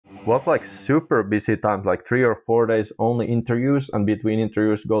was like super busy times, like 3 or 4 days only interviews, and between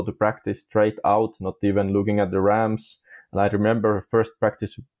interviews go to practice straight out, not even looking at the ramps. And I remember first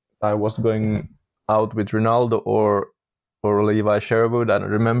practice I was going out with Ronaldo or Levi Sherwood, I don't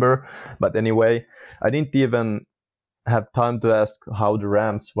remember. But anyway, I didn't even have time to ask how the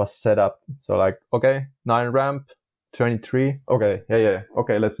ramps was set up. So like, okay, 9 ramp, 23, okay, yeah,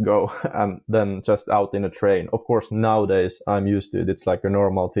 okay, let's go. And then just out in a train. Of course, nowadays I'm used to it. It's like a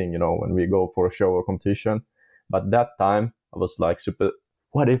normal thing, you know, when we go for a show or competition. But that time I was like super,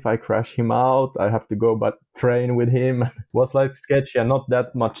 what if I crash him out? I have to go but train with him. It was like sketchy and not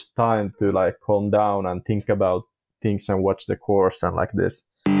that much time to like calm down and think about things and watch the course and like this.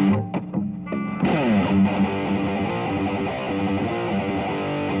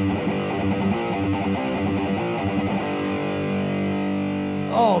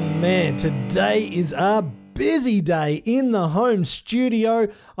 Oh man, today is a busy day in the home studio.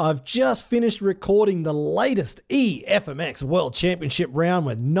 I've just finished recording the latest EFMX World Championship round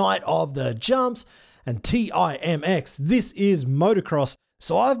with Night of the Jumps and TIMX. This is motocross.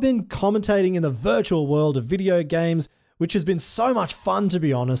 So I've been commentating in the virtual world of video games, which has been so much fun to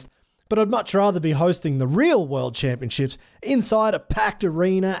be honest, but I'd much rather be hosting the real World Championships inside a packed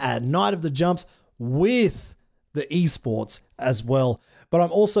arena at Night of the Jumps with the esports as well. But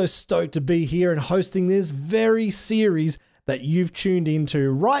I'm also stoked to be here and hosting this very series that you've tuned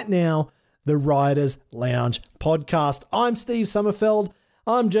into right now, the Riders Lounge podcast. I'm Steve Sommerfeld.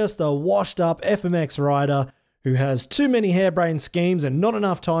 I'm just a washed up FMX rider who has too many harebrained schemes and not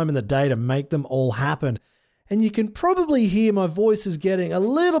enough time in the day to make them all happen. And you can probably hear my voice is getting a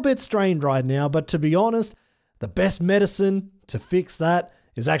little bit strained right now, but to be honest, the best medicine to fix that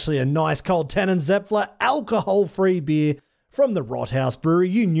is actually a nice cold Tannen Zepfler alcohol-free beer from the Rothaus Brewery.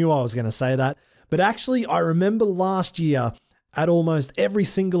 You knew I was going to say that. But actually, I remember last year at almost every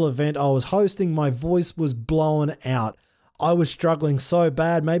single event I was hosting, my voice was blown out. I was struggling so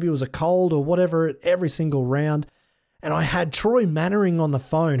bad. Maybe it was a cold or whatever at every single round. And I had Troy Mannering on the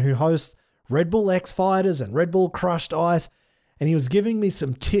phone, who hosts Red Bull X Fighters and Red Bull Crushed Ice. And he was giving me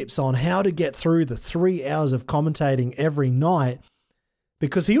some tips on how to get through the 3 hours of commentating every night,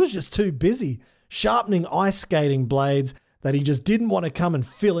 because he was just too busy sharpening ice skating blades that he just didn't want to come and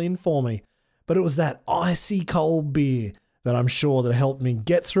fill in for me. But it was that icy cold beer that I'm sure that helped me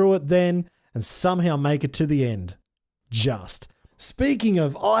get through it then and somehow make it to the end. Just. Speaking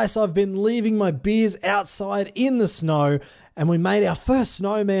of ice, I've been leaving my beers outside in the snow, and we made our first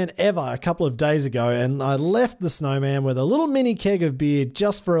snowman ever a couple of days ago, and I left the snowman with a little mini keg of beer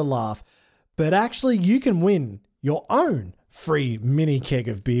just for a laugh. But actually, you can win your own free mini keg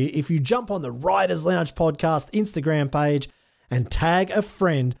of beer if you jump on the Riders Lounge podcast Instagram page and tag a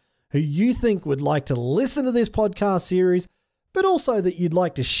friend who you think would like to listen to this podcast series, but also that you'd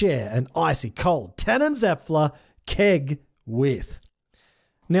like to share an icy cold Tannen Zepfler keg with.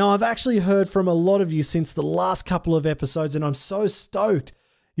 Now, I've actually heard from a lot of you since the last couple of episodes, and I'm so stoked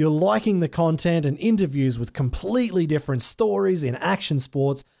you're liking the content and interviews with completely different stories in action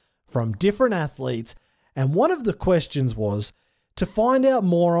sports from different athletes. And one of the questions was to find out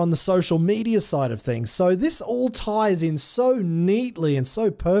more on the social media side of things. So this all ties in so neatly and so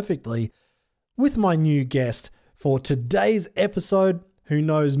perfectly with my new guest for today's episode, who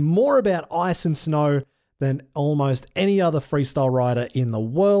knows more about ice and snow than almost any other freestyle rider in the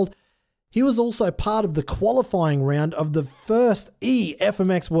world. He was also part of the qualifying round of the first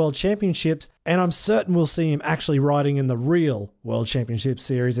EFMX World Championships, and I'm certain we'll see him actually riding in the real World Championship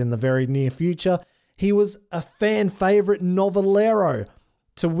Series in the very near future. He was a fan favourite Novillero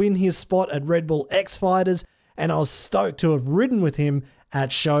to win his spot at Red Bull X Fighters, and I was stoked to have ridden with him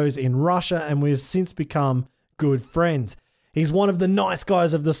at shows in Russia, and we've since become good friends. He's one of the nice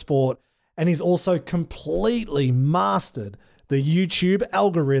guys of the sport, and he's also completely mastered the YouTube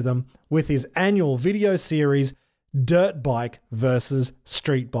algorithm with his annual video series, DIRTBIKE versus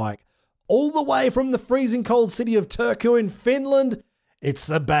STREETBIKE. All the way from the freezing cold city of Turku in Finland, it's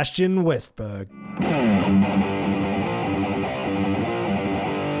Sebastian Westberg.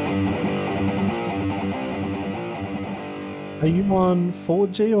 Are you on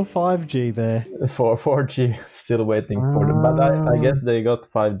 4G or 5G there? For 4G, still waiting for them. But I guess they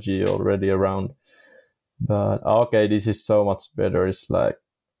got 5G already around. But okay, this is so much better. It's like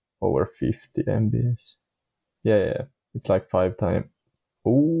over 50 MBs. Yeah. It's like 5 times.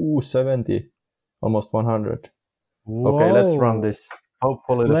 Ooh, 70. Almost 100. Whoa. Okay, let's run this.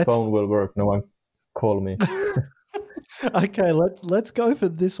 Hopefully the phone will work. No one call me. Okay, let's go for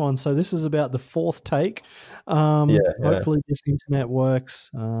this one. So this is about the fourth take. Yeah. Hopefully this internet works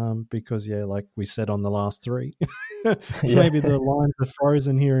because like we said on the last three, Yeah. maybe the lines are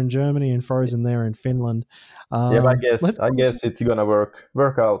frozen here in Germany and frozen there in Finland. Yeah, but I guess it's gonna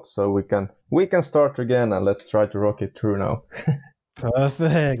work out. So we can start again, and let's try to rock it through now.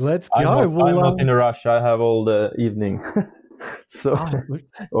 Perfect. Let's go. I'm not in a rush. I have all the evening. So,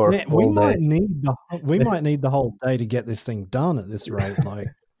 or man, we might need the whole day to get this thing done at this rate. Like,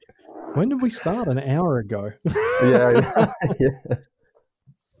 when did we start? An hour ago. Yeah.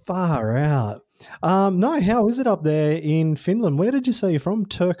 Far out. No, how is it up there in Finland? Where did you say you're from?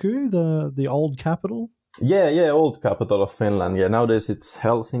 Turku, the old capital? Yeah, old capital of Finland. Yeah, nowadays it's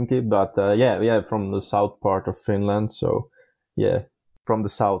Helsinki, but from the south part of Finland. So, yeah, from the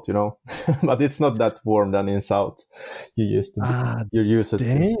south, but it's not that warm than in south. You're used to.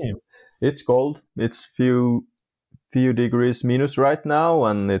 Damn. It's cold. It's few degrees minus right now,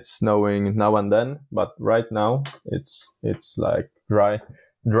 and it's snowing now and then. But right now it's like dry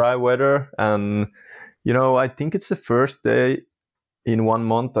weather, and I think it's the first day in 1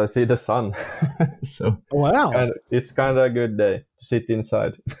 month I see the sun. So wow, it's kind of a good day to sit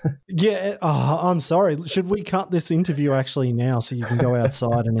inside. Yeah. I'm sorry. Should we cut this interview actually now so you can go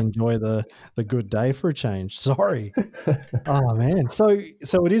outside and enjoy the good day for a change? Sorry. Oh man. So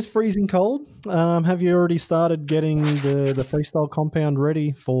it is freezing cold. Have you already started getting the freestyle compound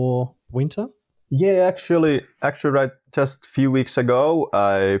ready for winter? Yeah, actually, right just a few weeks ago,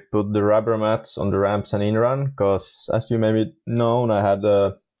 I put the rubber mats on the ramps and in-run because, as you maybe know, I had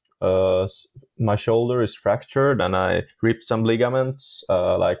my shoulder is fractured and I ripped some ligaments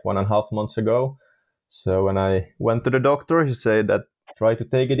like 1.5 months ago. So when I went to the doctor, he said that try to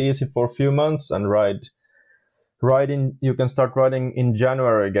take it easy for a few months and you can start riding in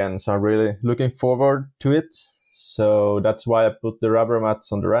January again. So I'm really looking forward to it. So that's why I put the rubber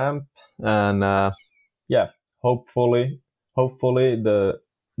mats on the ramp, and hopefully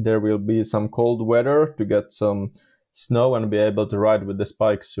there will be some cold weather to get some snow and be able to ride with the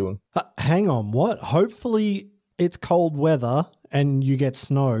spikes soon. Hang on, what? Hopefully it's cold weather and you get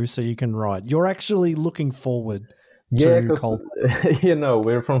snow so you can ride. You're actually looking forward to cold weather.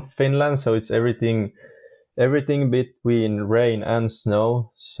 We're from Finland, so it's everything between rain and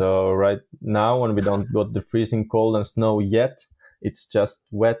snow. So right now, when we don't got the freezing cold and snow yet, it's just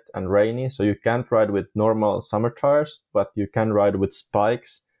wet and rainy. So you can't ride with normal summer tires, but you can ride with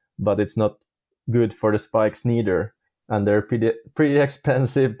spikes, but it's not good for the spikes neither. And they're pretty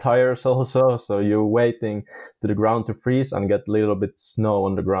expensive tires also. So you're waiting to the ground to freeze and get a little bit snow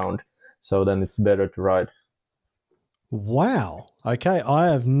on the ground. So then it's better to ride. Wow. Okay, I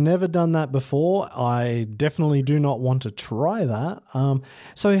have never done that before. I definitely do not want to try that.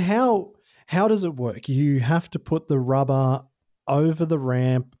 So how does it work? You have to put the rubber over the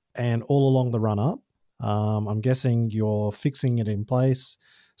ramp and all along the run up. I'm guessing you're fixing it in place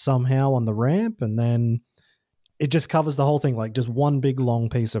somehow on the ramp, and then it just covers the whole thing, like just one big long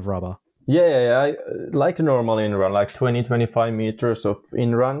piece of rubber. Yeah. I like a normal in-run, like 20-25 meters of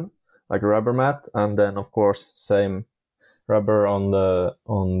in-run, like a rubber mat, and then of course same rubber on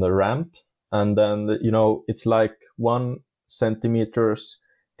the ramp, and then it's like 1 centimeters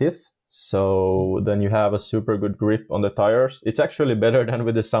thick, so then you have a super good grip on the tires. It's actually better than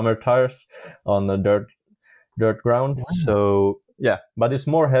with the summer tires on the dirt ground. Wow. So yeah, but it's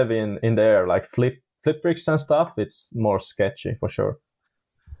more heavy in the air, like flip bricks and stuff. It's more sketchy for sure.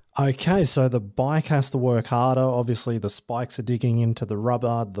 Okay, so the bike has to work harder. Obviously the spikes are digging into the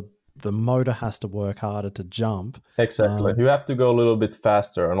rubber, the motor has to work harder to jump. Exactly. You have to go a little bit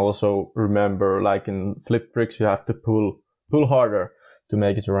faster, and also remember, like in flip bricks, you have to pull harder to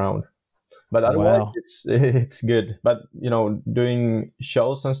make it around. But otherwise, it's good. But doing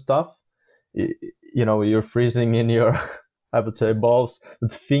shows and stuff, you're freezing in your, I would say, balls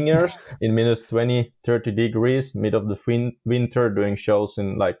with fingers in minus 20, 30 degrees, mid of the winter, doing shows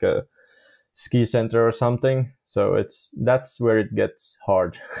in like a ski center or something. So that's where it gets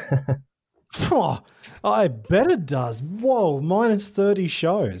hard. I bet it does. Whoa, minus 30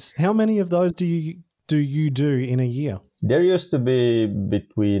 shows. How many of those do you do in a year? There used to be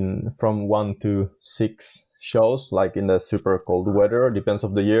from 1 to 6 shows, like in the super cold weather. Depends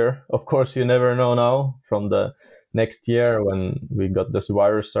of the year. Of course, you never know now from the next year when we got this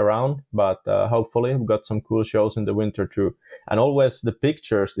virus around. But hopefully we got some cool shows in the winter too. And always the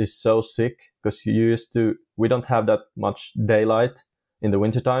pictures is so sick because we don't have that much daylight in the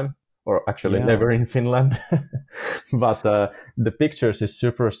wintertime. Or actually never in Finland. But the pictures is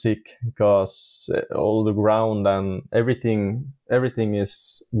super sick because all the ground and everything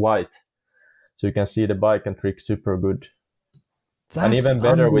is white. so you can see the bike and trick super good. That's and even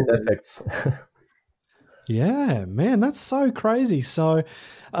better with effects. Yeah, man, that's so crazy. So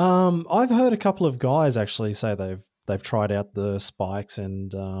I've heard a couple of guys actually say they've tried out the spikes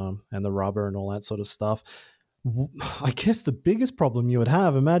and the rubber and all that sort of stuff. I guess the biggest problem you would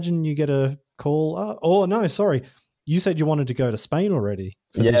have, imagine you get a call. Oh, no, sorry. You said you wanted to go to Spain already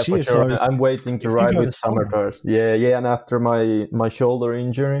for this year. For sure. So I'm waiting to ride with summer tires. Yeah. And after my shoulder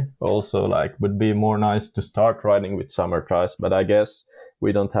injury, also like would be more nice to start riding with summer tires. But I guess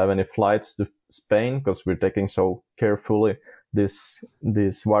we don't have any flights to Spain because we're taking so carefully this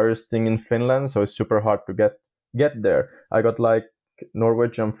virus thing in Finland. So it's super hard to get there. I got like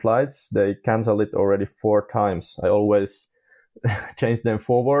Norwegian flights. They canceled it already 4 times. I always change them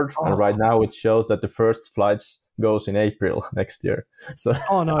forward. And right now it shows that the first flights goes in April next year. So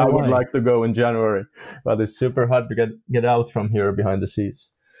I would like to go in January, but it's super hard to get out from here behind the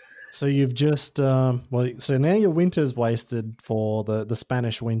seats. So you've just, so now your winter's wasted for the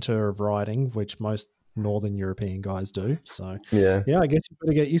Spanish winter of riding, which most Northern European guys do. So yeah, I guess you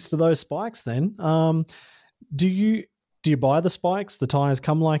better get used to those spikes then. Do you buy the spikes? The tires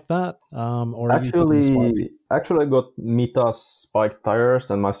come like that? Or actually I got Mitas spike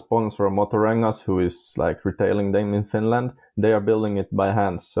tires, and my sponsor Motorengas, who is like retailing them in Finland, they are building it by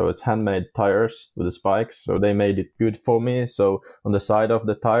hand. So it's handmade tires with the spikes. So they made it good for me. So on the side of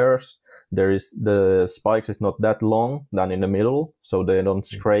the tires, the spikes is not that long than in the middle, so they don't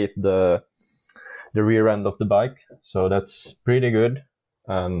scrape the rear end of the bike. So that's pretty good.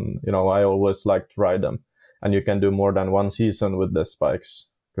 And I always like to ride them. And you can do more than one season with the spikes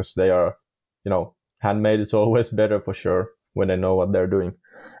because they are, handmade is always better for sure when they know what they're doing.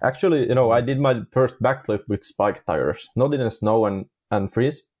 Actually, I did my first backflip with spike tires, not in the snow and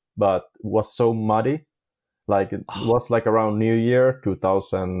freeze, but it was so muddy. Like it was like around New Year,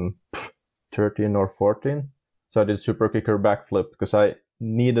 2013 or 14. So I did super kicker backflip because I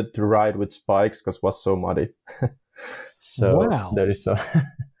needed to ride with spikes because it was so muddy. So there is a...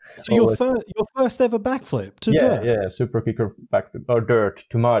 So your first ever backflip to dirt? Yeah, super kicker backflip, or dirt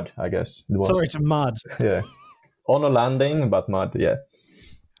to mud, I guess. It was. Sorry, to mud. Yeah. On a landing, but mud, yeah.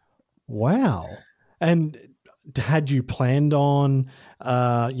 Wow. And had you planned on,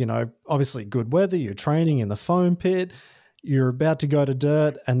 obviously good weather, you're training in the foam pit, you're about to go to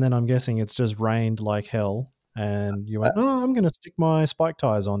dirt, and then I'm guessing it's just rained like hell. And you went, I'm going to stick my spike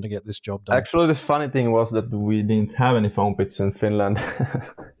tires on to get this job done. Actually, the funny thing was that we didn't have any foam pits in Finland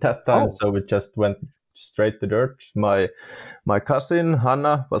that time, so we just went straight to dirt. My cousin,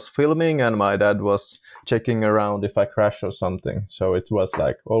 Hanna, was filming, and my dad was checking around if I crash or something. So it was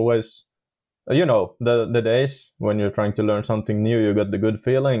like always, the days when you're trying to learn something new, you get the good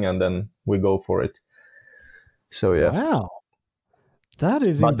feeling, and then we go for it. So, yeah. Wow. That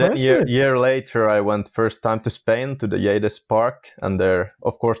is impressive. Then year later, I went first time to Spain to the Lledes Park, and there,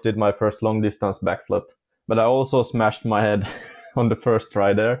 of course, did my first long distance backflip. But I also smashed my head on the first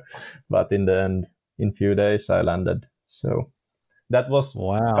try there. But in the end, in few days, I landed. So that was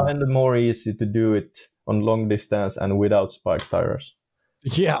kind of more easy to do it on long distance and without spike tires.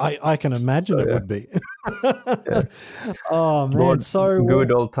 Yeah, I can imagine it would be. Oh, man.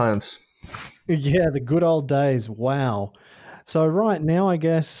 Good old times. Yeah, the good old days. Wow. So right now, I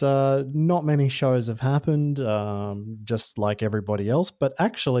guess not many shows have happened, just like everybody else. But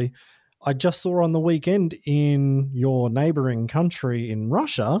actually, I just saw on the weekend in your neighboring country in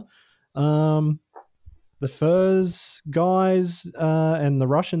Russia, the Furs guys and the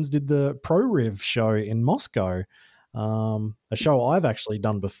Russians did the ProRiv show in Moscow, a show I've actually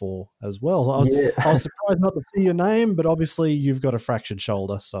done before as well. I was surprised not to see your name, but obviously you've got a fractured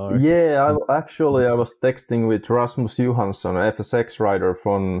shoulder. So I was texting with Rasmus Johansson, an FSX rider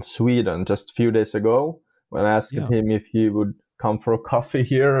from Sweden, just a few days ago. When I asked him if he would come for a coffee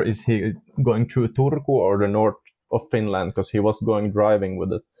here, is he going through Turku or the north of Finland? Because he was driving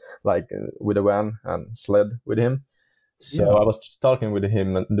with a van and sled with him. So I was just talking with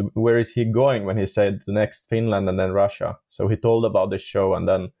him, and where is he going when he said the next Finland and then Russia. So he told about the show, and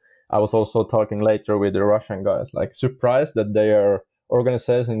then I was also talking later with the Russian guys, like surprised that they are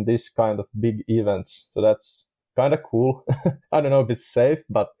organizing this kind of big events. So that's kind of cool. I don't know if it's safe,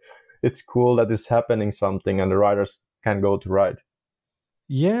 but it's cool that it's happening something and the riders can go to ride.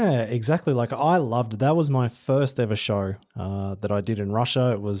 Yeah, exactly. Like I loved it. That was my first ever show that I did in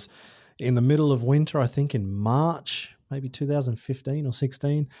Russia. It was in the middle of winter, I think in March, maybe 2015 or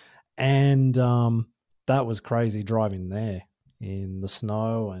 16. And that was crazy driving there in the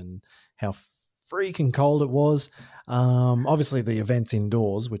snow and how freaking cold it was. Obviously the event's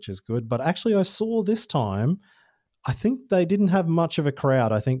indoors, which is good. But actually I saw this time I think they didn't have much of a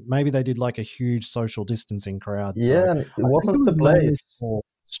crowd. I think maybe they did like a huge social distancing crowd. Yeah, So and it I think wasn't it the was mainly place. for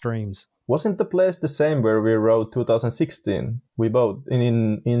streams. Wasn't the place the same where we rode 2016? We both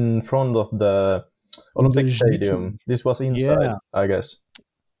in front of the Olympic Stadium. This was inside, Yeah. I guess.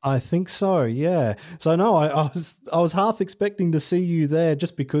 I think so, yeah. So no, I was half expecting to see you there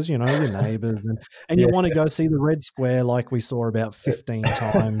just because, you know, your neighbours and you want to go see the Red Square like we saw about 15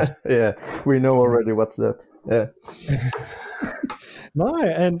 times. Yeah, we know already what's that. Yeah. No,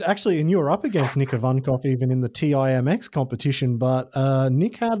 and actually, and you were up against Nick Ivankov even in the TIMX competition, but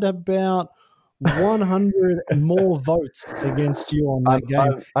Nick had about 100 more votes against you on that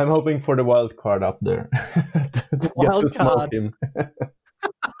game. I'm hoping for the wild card up there. Wild to smoke card. him.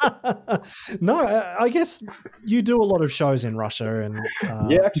 No, I guess you do a lot of shows in Russia, and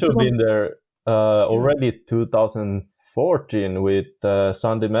yeah, actually been there already 2014 with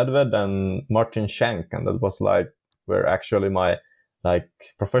Sandy Medved and Martin Schenk, and that was like where actually my like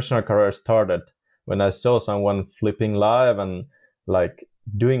professional career started, when I saw someone flipping live and like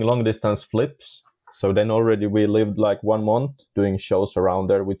doing long distance flips. So then already we lived like 1 month doing shows around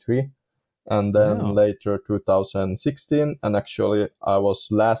there with Tree. And then later 2016, and actually I was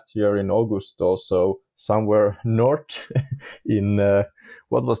last year in August also somewhere north in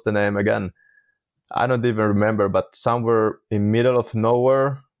what was the name again? I don't even remember, but somewhere in middle of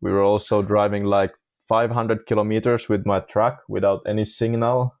nowhere. We were also driving like 500 kilometers with my truck without any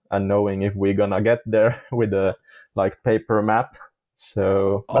signal and knowing if we're gonna get there with a like paper map.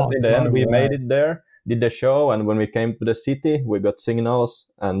 So but in the end we made it there, did the show, and when we came to the city we got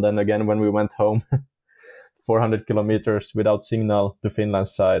signals, and then again when we went home 400 kilometers without signal to Finland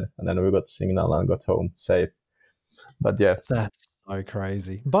side, and then we got signal and got home safe. But yeah, that's so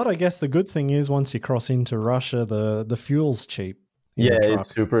crazy. But I guess the good thing is once you cross into Russia, the fuel's cheap. Yeah,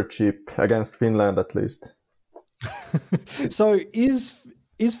 it's super cheap against Finland at least. So is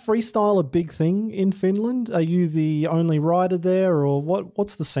freestyle a big thing in Finland? Are you the only rider there, or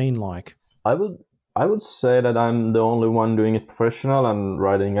what's the scene like? I would say that I'm the only one doing it professional and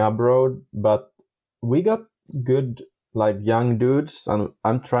riding abroad, but we got good like young dudes, and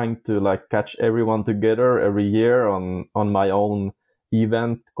I'm trying to like catch everyone together every year on my own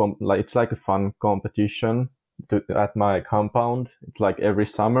event. Like it's like a fun competition at my compound. It's like every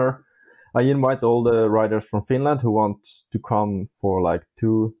summer. I invite all the riders from Finland who want to come for like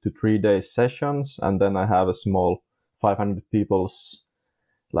 2 to 3 day sessions, and then I have a small 500 people's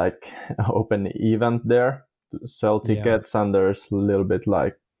like open event there to sell tickets, and there's a little bit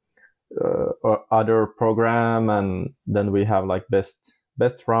like other program, and then we have like best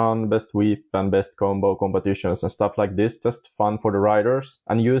run, best whip, and best combo competitions and stuff like this. Just fun for the riders,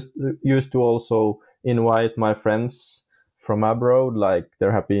 and used to also invite my friends from abroad, like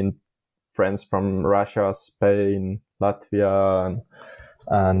there have been friends from Russia, Spain, Latvia,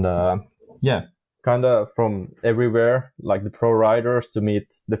 and yeah, kind of from everywhere, like the pro riders to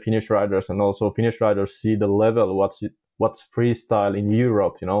meet the Finnish riders, and also Finnish riders see the level, what's freestyle in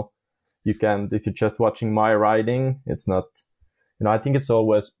Europe, you know. You can, if you're just watching my riding, it's not, you know, I think it's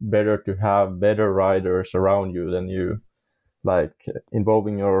always better to have better riders around you than you like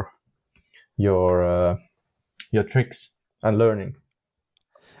involving your tricks and learning.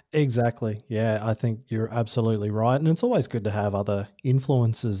 Exactly. Yeah, I think you're absolutely right. And it's always good to have other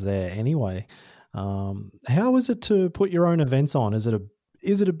influences there anyway. How is it to put your own events on? Is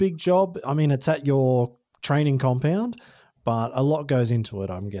it a big job? I mean, it's at your training compound, but a lot goes into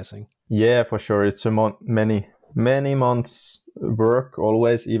it, I'm guessing. Yeah, for sure. It's many months work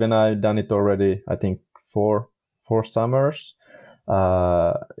always. Even I've done it already, I think 4 summers.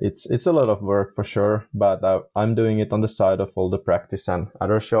 It's a lot of work for sure, but I'm doing it on the side of all the practice and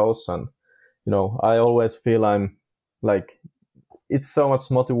other shows. And, you know, I always feel I'm like, it's so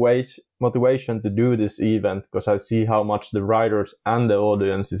much motivation to do this event, because I see how much the riders and the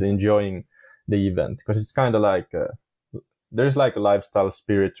audience is enjoying the event, because it's kind of like there's like a lifestyle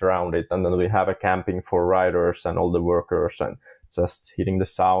spirit around it, and then we have a camping for riders and all the workers, and just hitting the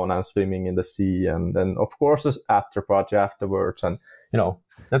sauna and swimming in the sea, and then of course there's after party afterwards, and you know,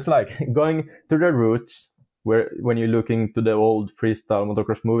 that's like going to the roots where when you're looking to the old freestyle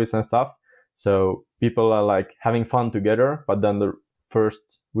motocross movies and stuff. So people are like having fun together, but then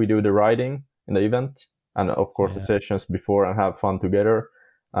first we do the riding in the event, and of course the sessions before, and have fun together,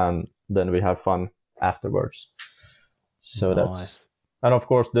 and then we have fun afterwards. So that's, and of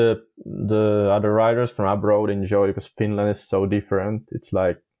course the other riders from abroad enjoy, because Finland is so different. It's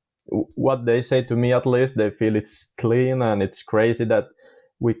like what they say to me, at least they feel it's clean, and it's crazy that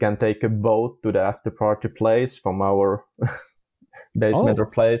we can take a boat to the after party place from our basement or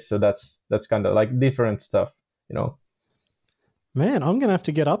place. So that's kind of like different stuff Man, I'm gonna have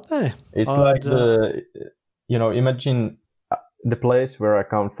to get up there. It's like imagine the place where I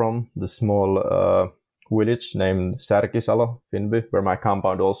come from, the small village named Särkisalo, Finby, where my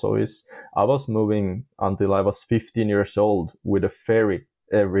compound also is. I was moving until I was 15 years old with a ferry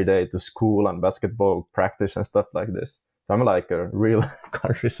every day to school and basketball practice and stuff like this. So I'm like a real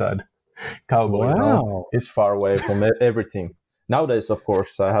countryside cowboy. Wow. It's far away from everything. Nowadays, of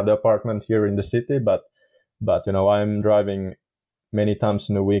course, I have the apartment here in the city, but I'm driving many times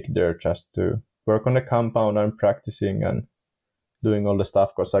in a week there just to work on the compound. I'm practicing and doing all the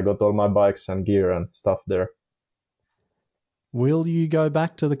stuff because I got all my bikes and gear and stuff there. Will you go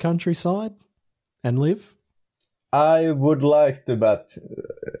back to the countryside and live? I would like to, but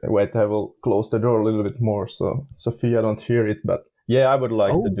wait, I will close the door a little bit more so Sophia don't hear it. But yeah, I would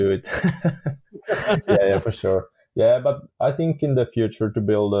like to do it. yeah, for sure. Yeah, but I think in the future to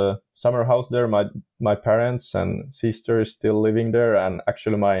build a summer house there. My parents and sister is still living there, and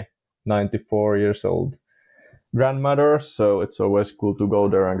actually my 94 years old grandmother. So it's always cool to go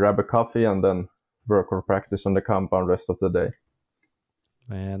there and grab a coffee and then work or practice on the compound rest of the day.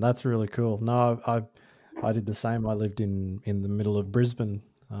 Man, that's really cool. No, I did the same. I lived in the middle of Brisbane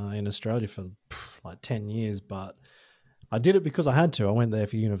in Australia for like 10 years, but I did it because I had to. I went there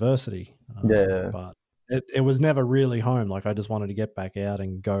for university. But it was never really home. Like I just wanted to get back out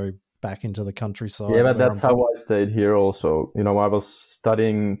and go back into the countryside. Yeah, but that's how I stayed here also. I was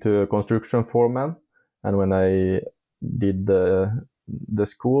studying to a construction foreman, and when I did the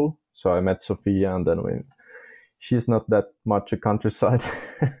school, so I met Sophia, and then she's not that much a countryside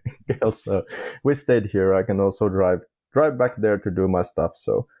girl, so we stayed here. I can also drive back there to do my stuff.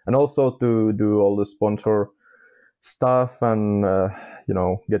 So, and also to do all the sponsor stuff and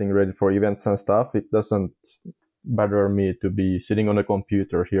getting ready for events and stuff. It doesn't bother me to be sitting on a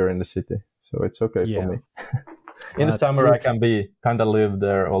computer here in the city, so it's okay for me. In the summer, good. I can be kind of live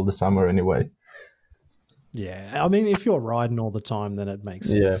there all the summer anyway. Yeah, I mean, if you're riding all the time, then it makes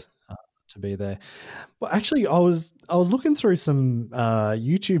sense to be there. Well, actually, I was looking through some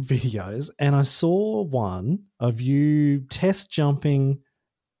YouTube videos, and I saw one of you test jumping.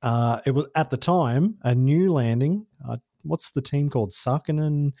 It was at the time a new landing. What's the team called?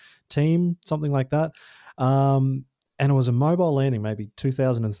 Säkkinen team, something like that. And it was a mobile landing, maybe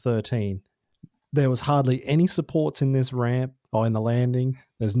 2013. There was hardly any supports in this ramp or in the landing.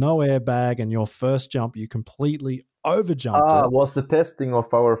 There's no airbag, and your first jump, you completely overjumped it. Was the testing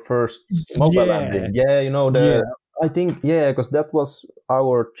of our first mobile landing. I think, because that was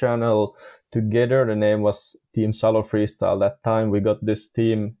our channel together. The name was Team Salo Freestyle. That time we got this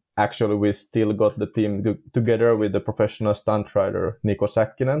team. Actually, we still got the team together with the professional stunt rider, Niko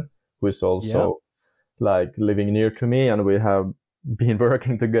Säkkinen, who is also like living near to me. And we have been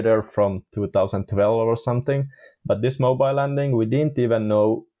working together from 2012 or something. But this mobile landing, we didn't even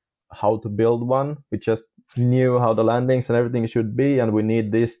know how to build one. We just knew how the landings and everything should be. And we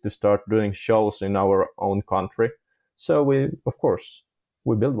need this to start doing shows in our own country. So we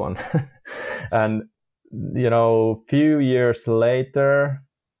built one. And, few years later,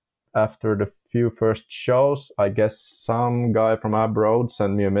 after the few first shows, I guess some guy from abroad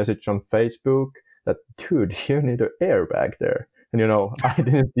sent me a message on Facebook that, dude, you need an airbag there. And, I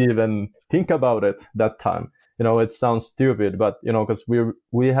didn't even think about it that time. It sounds stupid, but, because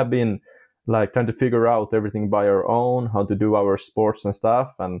we have been like trying to figure out everything by our own, how to do our sports and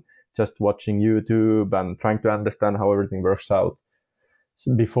stuff, and just watching YouTube and trying to understand how everything works out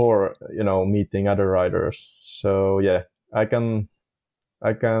before, meeting other riders. So yeah, I can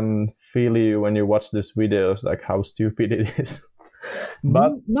feel you when you watch these videos, like how stupid it is.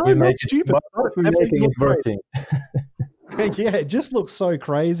 But no, not stupid. We're making it working. Yeah, it just looks so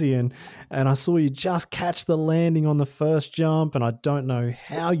crazy. And I saw you just catch the landing on the first jump, and I don't know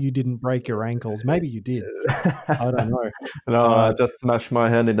how you didn't break your ankles. Maybe you did. I don't know. No, I just smashed my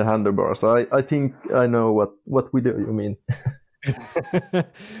hand in the handlebars. I think I know what we do, you mean.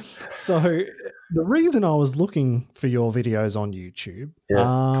 So the reason I was looking for your videos on YouTube,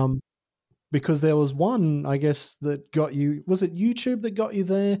 because there was one, I guess, that got you. Was it YouTube that got you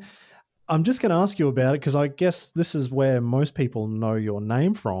there? I'm just going to ask you about it because I guess this is where most people know your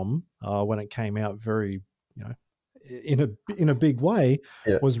name from when it came out very, in a big way,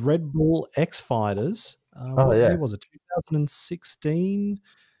 was Red Bull X Fighters. What year was it? 2016?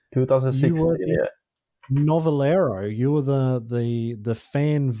 2016, Novillero. You were the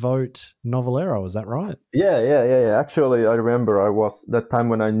fan vote Novillero, is that right? Yeah. Actually, I remember I was that time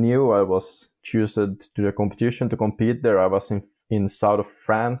when I knew I was chosen to the competition to compete there. I was in south of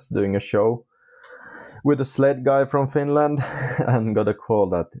France doing a show with a sled guy from Finland and got a call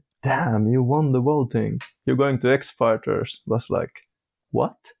that damn, you won the voting. You're going to X Fighters. Was like,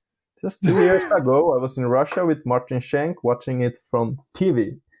 what? Just 2 years ago, I was in Russia with Martin Schenk watching it from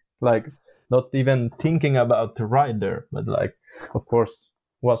TV. Like, not even thinking about the ride there. But like, of course,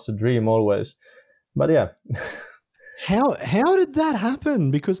 was a dream always. But yeah. How did that happen?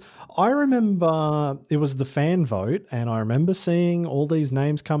 Because I remember it was the fan vote, and I remember seeing all these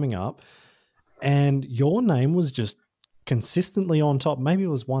names coming up, and your name was just consistently on top. Maybe it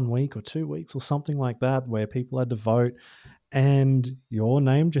was 1 week or 2 weeks or something like that where people had to vote, and your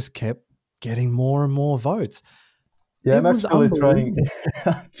name just kept getting more and more votes. Yeah, I'm actually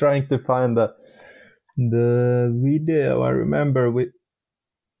trying to find the video. I remember with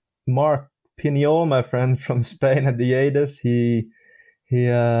Mark Pignol, my friend from Spain at the ADES, he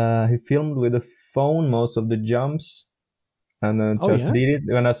filmed with a phone most of the jumps, and then did it.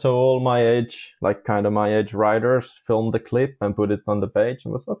 When I saw all my age, like kind of my age riders, film the clip and put it on the page,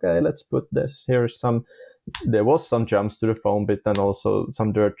 and was okay. Let's put this. Here's some. There was some jumps to the foam bit, and also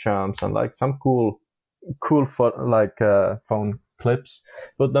some dirt jumps, and like some cool phone clips.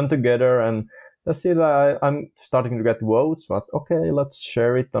 Put them together, and let's see. I'm starting to get votes, but okay, let's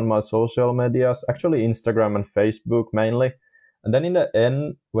share it on my social medias. Actually, Instagram and Facebook mainly. And then in the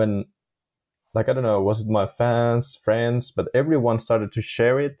end, when, like, I don't know, was it my fans, friends, but everyone started to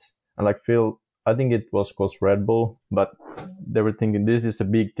share it and like I think it was called Red Bull, but they were thinking this is a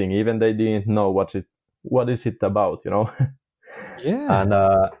big thing. Even they didn't know what is it about, you know? Yeah. And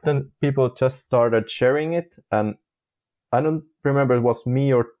then people just started sharing it, and I don't remember it was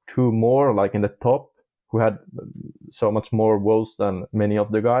me or two more, like in the top, who had so much more votes than many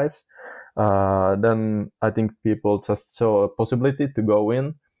of the guys. Then I think people just saw a possibility to go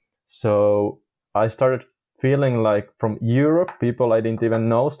in. So I started feeling like from Europe, people I didn't even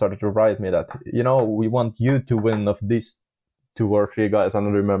know started to write me that, you know, we want you to win of these 2 or 3 guys. I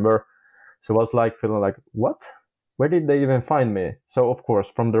don't remember. So I was like feeling like, what? Where did they even find me? So of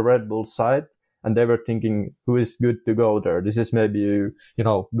course, from the Red Bull side, and they were thinking, who is good to go there? This is maybe, you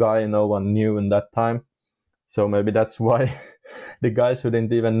know, guy no one knew in that time. So maybe that's why the guys who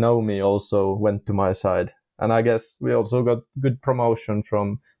didn't even know me also went to my side. And I guess we also got good promotion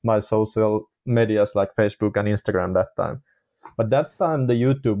from my social medias like Facebook and Instagram that time. But that time the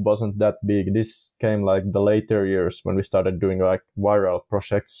YouTube wasn't that big. This came like the later years when we started doing like viral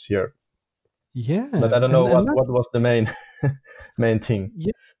projects here. Yeah. But I don't know what was the main thing.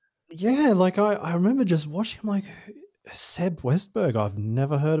 Yeah. Yeah, like I remember just watching like Seb Westberg. I've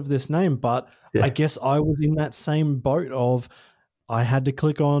never heard of this name, but I guess I was in that same boat of I had to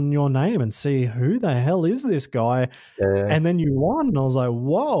click on your name and see who the hell is this guy. Yeah. And then you won. And I was like,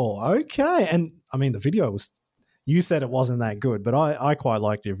 whoa, okay. And I mean, the video was, you said it wasn't that good, but I quite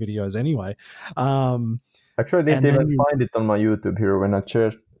liked your videos anyway. Actually, I didn't even find it on my YouTube here when I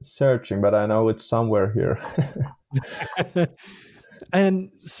searching, but I know it's somewhere here.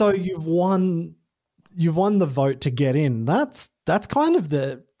 And so you've won the vote to get in. That's kind of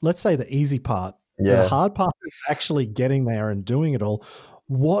the, let's say, the easy part. Yeah. The hard part is actually getting there and doing it all.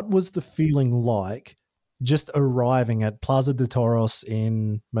 What was the feeling like just arriving at Plaza de Toros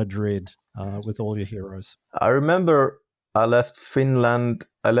in Madrid with all your heroes? I remember I left Finland.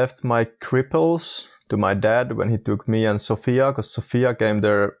 I left my cripples to my dad when he took me and Sofia, because Sofia came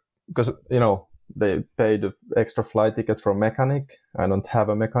there because, you know, they paid the extra flight ticket for a mechanic. I don't have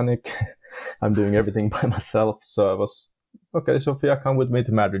a mechanic. I'm doing everything by myself. So I was, okay, Sofia, come with me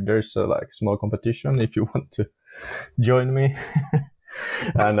to Madrid. There's a like small competition if you want to join me.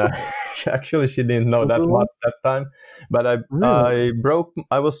 And she didn't know that much that time. But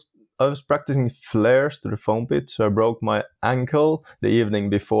I was practicing flares to the foam pit. So I broke my ankle the evening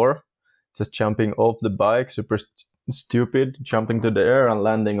before, just jumping off the bike, super stupid, jumping to the air and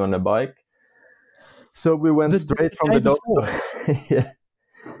landing on a bike. So we went straight from the doctor. Yeah.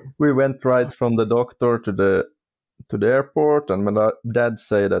 We went right from the doctor to the airport, and my dad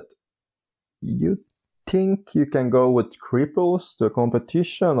said that, you think you can go with cripples to a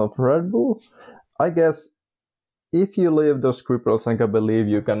competition of Red Bull? I guess if you leave those cripples, I can believe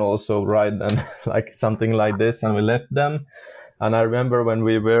you can also ride them, like something like this. And we left them. And I remember when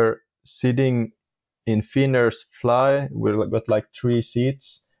we were sitting in Finnish fly, we got like 3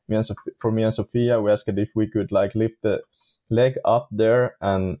 seats. For me and Sofia, we asked if we could like lift the leg up there,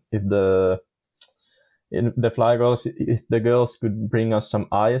 and if the girls could bring us some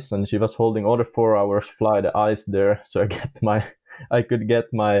ice, and she was holding all the 4 hours fly the ice there, so I could get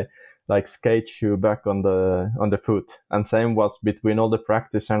my like skate shoe back on the foot. And same was between all the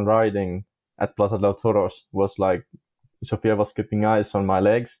practice and riding at Plaza del Toros, was like Sophia was keeping eyes on my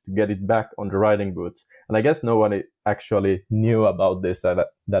legs to get it back on the riding boots. And I guess nobody actually knew about this,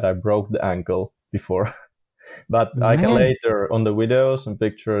 that I broke the ankle before. But I can later, on the videos and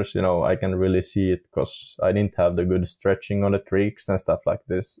pictures, I can really see it because I didn't have the good stretching on the tricks and stuff like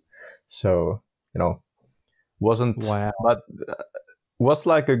this. So, wasn't, wow. But was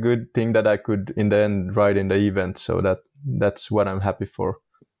like a good thing that I could in the end ride in the event. So that's what I'm happy for.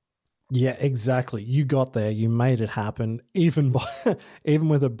 Yeah, exactly. You got there. You made it happen, even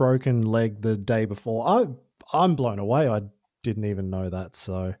with a broken leg the day before. I'm blown away. I didn't even know that.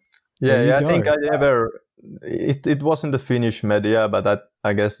 So yeah, I think I never. It wasn't the Finnish media, but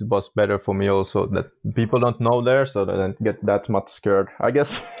I guess it was better for me also that people don't know there, so they don't get that much scared. I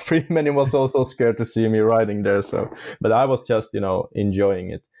guess pretty many was also scared to see me riding there. So, but I was just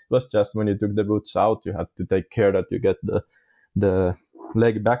enjoying it. It was just when you took the boots out, you had to take care that you get the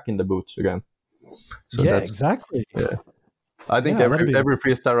leg back in the boots again. So yeah, exactly. Yeah, I think every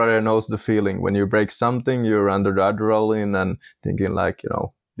freestyle rider knows the feeling when you break something. You're under the adrenaline and thinking like,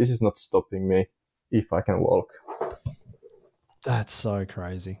 this is not stopping me if I can walk. That's so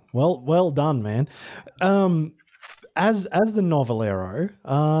crazy. Well done, man. As the Novillero,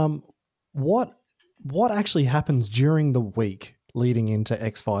 what actually happens during the week leading into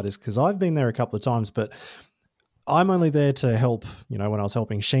X Fighters? Because I've been there a couple of times, but I'm only there to help, when I was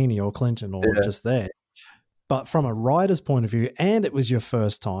helping Sheeny or Clinton or just there. But from a rider's point of view, and it was your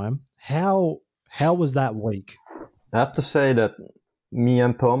first time, how was that week? I have to say that me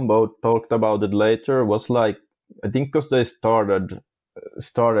and Tom both talked about it later. Was like, I think because they started,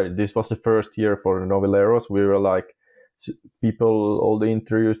 this was the first year for the Novileros. We were like, people, all the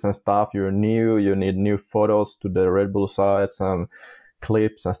interviews and stuff, you're new, you need new photos to the Red Bull sites and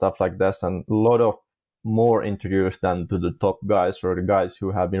clips and stuff like this. And a lot of more interviews than to the top guys or the guys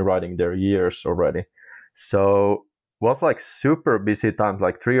who have been riding their years already. So was like super busy times,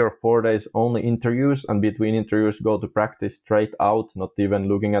 like 3 or 4 days only interviews, and between interviews go to practice straight out, not even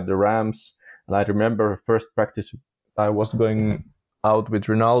looking at the ramps. And I remember first practice I was going out with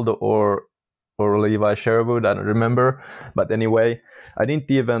Ronaldo or Levi Sherwood, I don't remember. But anyway, I didn't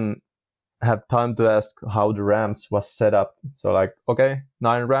even have time to ask how the ramps was set up. So like, okay,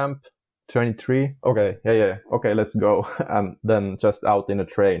 9 ramp, 23, okay, yeah, okay, let's go. And then just out in a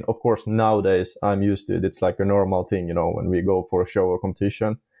train. Of course, nowadays I'm used to it. It's like a normal thing, when we go for a show or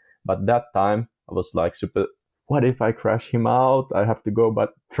competition. But that time I was like, super, what if I crash him out? I have to go but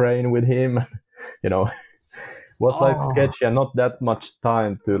train with him, was like sketchy and not that much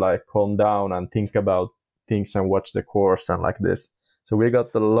time to like calm down and think about things and watch the course and like this. So we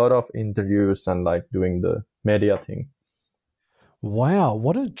got a lot of interviews and like doing the media thing. Wow,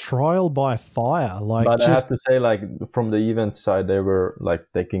 what a trial by fire! But I have to say, like from the event side, they were like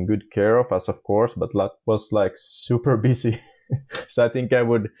taking good care of us, of course, but that was like super busy. So I think I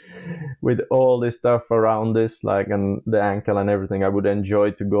would, with all this stuff around this, like and the ankle and everything, I would enjoy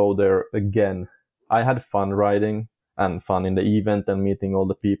to go there again. I had fun riding and fun in the event and meeting all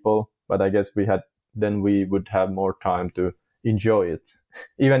the people, but I guess we would have more time to enjoy it.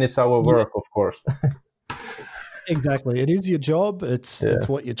 Even it's our work, of course. Exactly. It is your job. It's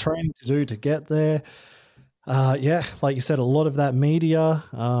what you're training to do to get there. Like you said, a lot of that media,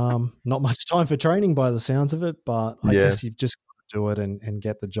 not much time for training by the sounds of it, but I guess you've just got to do it and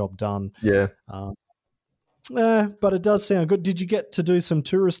get the job done. Yeah. But it does sound good. Did you get to do some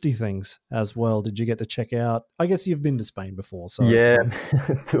touristy things as well? Did you get to check out? I guess you've been to Spain before. So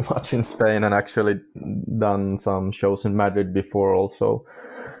too much in Spain, and actually done some shows in Madrid before also.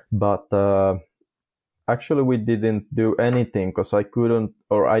 But actually, we didn't do anything because I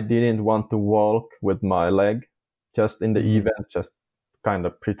didn't want to walk with my leg just in the event, just kind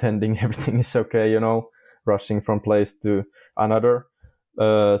of pretending everything is okay, rushing from place to another.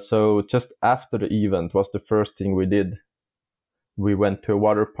 So just after the event was the first thing we did. We went to a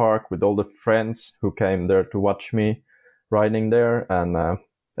water park with all the friends who came there to watch me riding there. And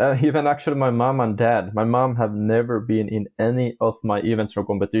even actually my mom and dad. My mom have never been in any of my events or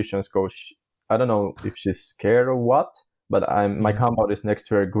competitions because I don't know if she's scared or what, but my compound is next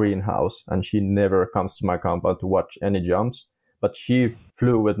to her greenhouse and she never comes to my compound to watch any jumps. But she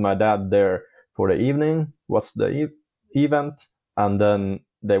flew with my dad there for the evening, was the event, and then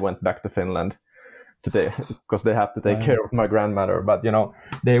they went back to Finland because they have to take care of my grandmother. But,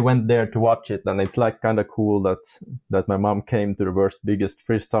 they went there to watch it, and it's like kind of cool that my mom came to the world's biggest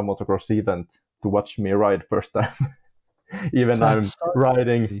freestyle motocross event to watch me ride first time. Even that's I'm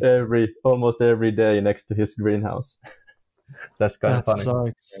riding almost every day next to his greenhouse. That's kind of funny.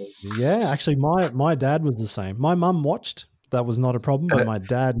 So crazy. Yeah, actually, my dad was the same. My mum watched That was not a problem. But my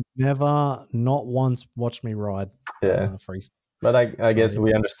dad never, not once, watched me ride freestyle. But I guess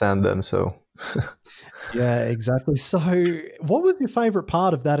we understand them, so. Yeah, exactly. So what was your favorite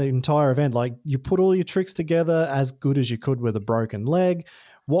part of that entire event? Like, you put all your tricks together as good as you could with a broken leg.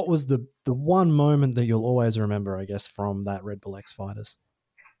 What was the one moment that you'll always remember, I guess, from that Red Bull X Fighters?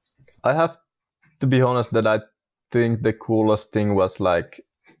 I have to be honest that I think the coolest thing was like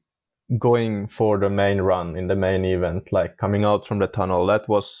going for the main run in the main event, like coming out from the tunnel. That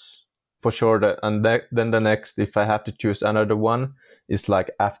was for sure. Then the next, if I have to choose another one, is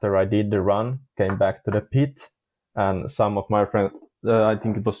like after I did the run, came back to the pit, and some of my friends, I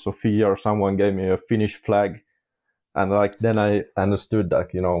think it was Sophia or someone, gave me a Finnish flag. And like then I understood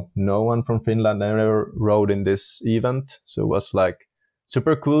that, no one from Finland ever rode in this event. So it was like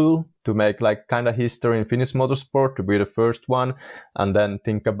super cool to make like kind of history in Finnish motorsport, to be the first one. And then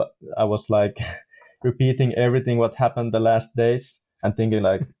I was like repeating everything what happened the last days and thinking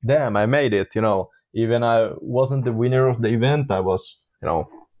like, damn, I made it, Even I wasn't the winner of the event, I was, I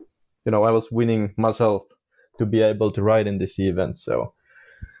was winning myself to be able to ride in this event. So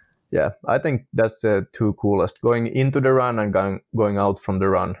yeah, I think that's the two coolest, going into the run and going out from the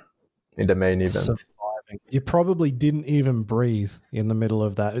run in the main event. Surviving. You probably didn't even breathe in the middle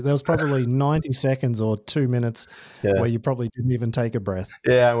of that. There was probably 90 seconds or 2 minutes where you probably didn't even take a breath.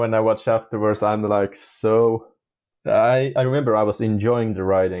 Yeah, when I watch afterwards, I'm like, I remember I was enjoying the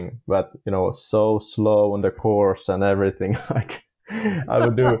riding, but, so slow on the course and everything. Like I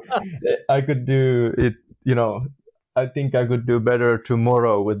could do it, I think I could do better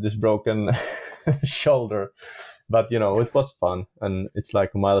tomorrow with this broken shoulder. But, it was fun, and it's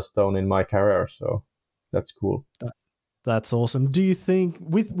like a milestone in my career. So that's cool. That's awesome. Do you think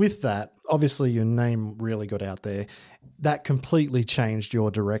with that, obviously your name really got out there, that completely changed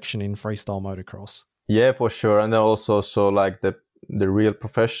your direction in freestyle motocross? Yeah, for sure. And then also so like the real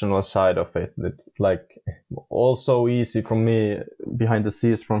professional side of it, that like also easy for me behind the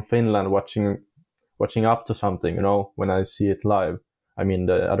scenes from Finland, watching up to something, when I see it live. I mean,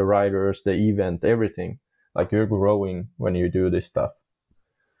 the other riders, the event, everything. Like you're growing when you do this stuff.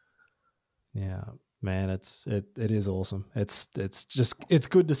 Yeah, man, it is awesome. It's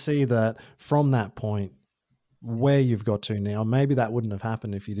good to see that from that point where you've got to now. Maybe that wouldn't have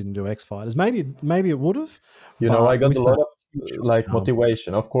happened if you didn't do X Fighters. Maybe it would have. I got a lot of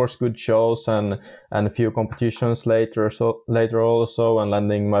motivation. Of course, good shows and a few competitions later also, and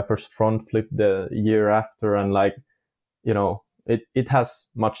landing my first front flip the year after, and like, it has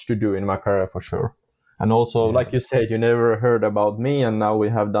much to do in my career for sure. And also, like you said, you never heard about me, and now we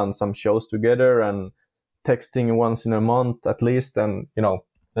have done some shows together and texting once in a month at least, and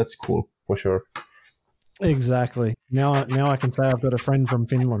that's cool for sure. Exactly. Now I can say I've got a friend from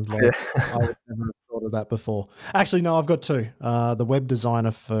Finland. Like, I would never have thought of that before. Actually, no, I've got two. The web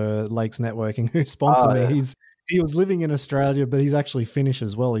designer for Lakes Networking who sponsored me. He was living in Australia, but he's actually Finnish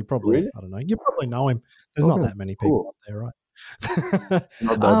as well. He probably, really? I don't know. You probably know him. There's not that many people up there, right?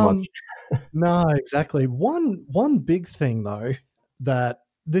 Not that much. No, exactly. One big thing though, that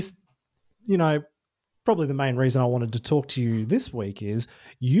this, probably the main reason I wanted to talk to you this week is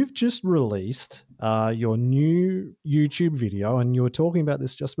you've just released your new YouTube video, and you were talking about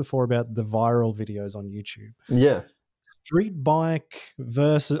this just before about the viral videos on YouTube. Yeah. DIRTBIKE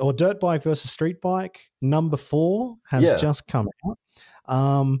versus STREETBIKE #4 has just come out.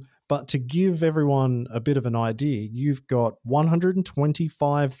 But to give everyone a bit of an idea, you've got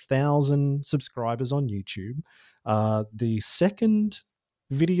 125,000 subscribers on YouTube. The second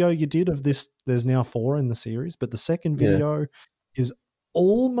video you did of this, there's now 4 in the series, but the second video is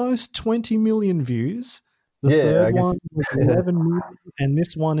almost 20 million views. The third one was 11 million, and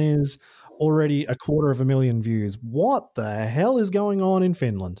this one is already 250,000 views. What the hell is going on in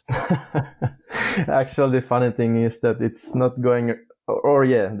Finland? Actually, the funny thing is that it's not going,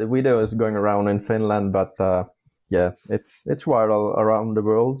 the video is going around in Finland, but it's viral around the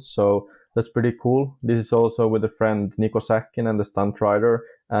world. So that's pretty cool. This is also with a friend, Niko Säkkinen, the stunt rider.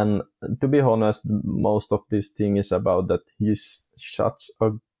 And to be honest, most of this thing is about that he's such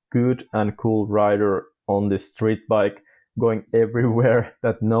a good and cool rider on this street bike, going everywhere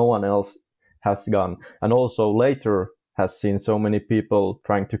that no one else has gone. And also later has seen so many people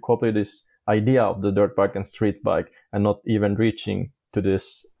trying to copy this idea of the dirt bike and street bike and not even reaching to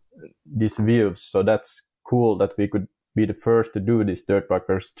these views. So that's cool that we could be the first to do this dirt bike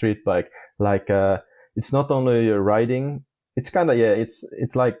or street bike. Like, it's not only riding, it's kind of, it's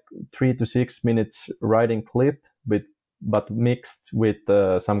like 3 to 6 minutes riding clip, but mixed with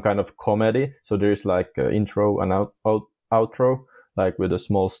some kind of comedy. So there's like intro and outro, like with a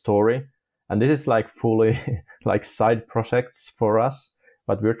small story. And this is like fully like side projects for us,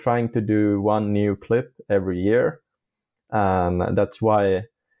 but we're trying to do one new clip every year. And that's why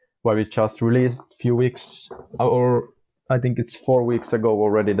we just released a few weeks, or I think it's 4 weeks ago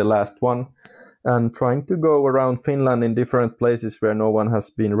already, the last one. And trying to go around Finland in different places where no one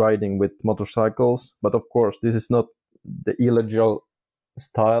has been riding with motorcycles. But of course, this is not the illegal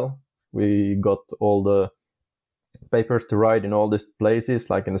style. We got all the papers to ride in all these places,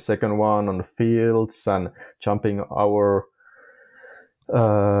 like in the second one on the fields and jumping our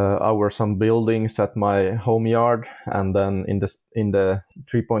some buildings at my home yard. And then in the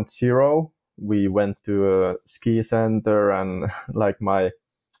 3.0, we went to a ski center and like my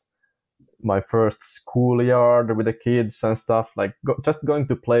first schoolyard with the kids and stuff, like just going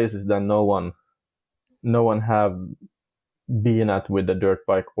to places that no one have been at with the dirt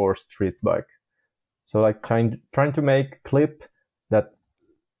bike or street bike. So like trying to make a clip that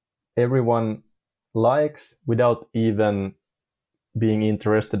everyone likes without even being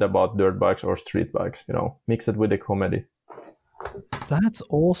interested about dirt bikes or street bikes, mix it with the comedy. That's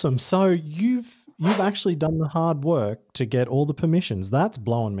awesome. So you've actually done the hard work to get all the permissions. That's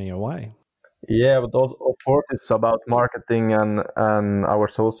blowing me away. Yeah, but of course it's about marketing and our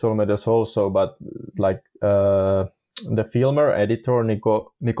social medias also. But like the filmer, editor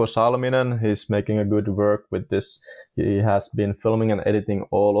Niko Säkkinen, he's making a good work with this. He has been filming and editing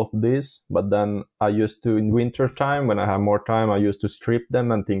all of this. But then I used to, in winter time, when I have more time, I used to strip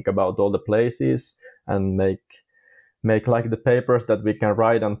them and think about all the places and make like the papers that we can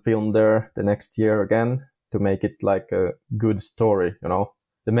write and film there the next year again to make it like a good story,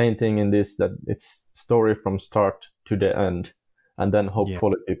 The main thing in this, that it's story from start to the end, and then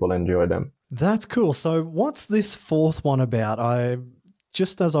hopefully people enjoy them. That's cool. So what's this fourth one about?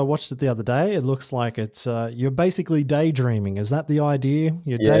 Just as I watched it the other day, it looks like it's you're basically daydreaming. Is that the idea?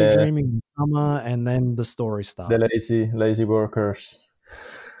 You're daydreaming in summer, and then the story starts. The lazy workers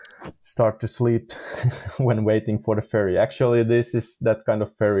start to sleep when waiting for the ferry. Actually, this is that kind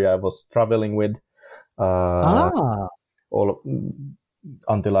of ferry I was traveling with.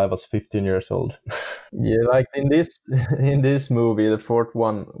 Until I was 15 years old. Yeah, like in this movie, the fourth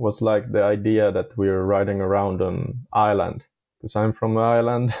one was like the idea that we're riding around on island. Because I'm from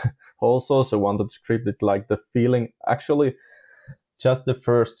Ireland also, so wanted to script it like the feeling. Actually, just the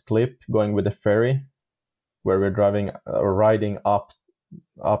first clip going with the ferry, where we're driving or riding up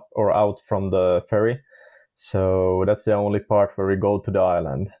or out from the ferry. So that's the only part where we go to the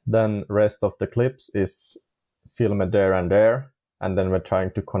island. Then rest of the clips is filmed there and there. And then we're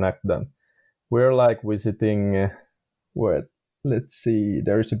trying to connect them. We're like visiting let's see,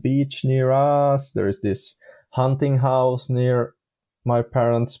 there is a beach near us. There is this hunting house near my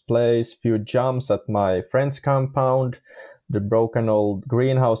parents' place, few jumps at my friend's compound, the broken old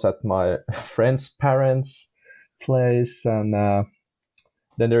greenhouse at my friend's parents' place. And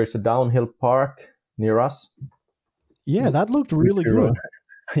then there is a downhill park near us. Yeah, that looked really good.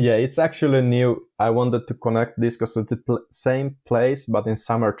 Yeah, it's actually new. I wanted to connect this because it's the same place, but in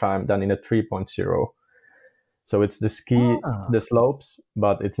summertime than in a 3.0. So it's the the slopes,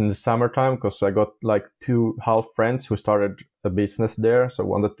 but it's in the summertime because I got like 2 half friends who started a business there. So I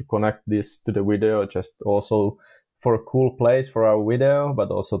wanted to connect this to the video, just also for a cool place for our video,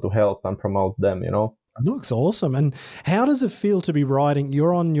 but also to help and promote them, It looks awesome. And how does it feel to be riding?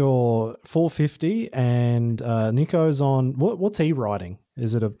 You're on your 450 and Niko's on, what's he riding?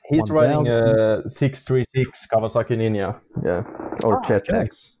 Is it He's 1000? riding a 636 Kawasaki Ninja, or Jet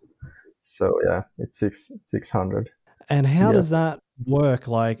X. So yeah, it's 600. And how does that work?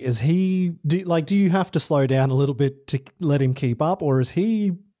 Like, do you have to slow down a little bit to let him keep up, or is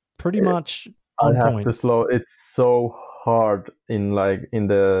he pretty much on point? I have to slow. It's so hard in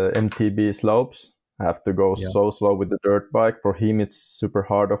the MTB slopes. I have to go so slow with the dirt bike. For him, it's super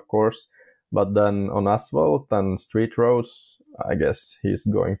hard, of course. But then on asphalt and street roads, I guess he's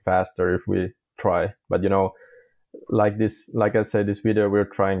going faster if we try. But like I said, this video, we're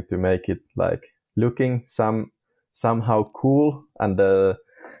trying to make it like looking somehow cool, and the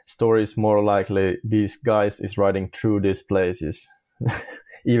story is more likely these guys is riding through these places,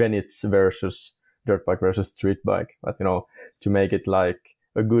 even it's versus dirt bike versus street bike. But to make it like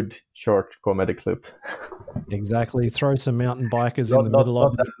a good short comedy clip. Exactly. Throw some mountain bikers in the middle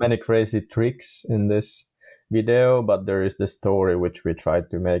of it. Not that many crazy tricks in this video, but there is the story which we tried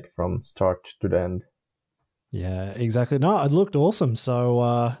to make from start to the end. Yeah, exactly. No, it looked awesome.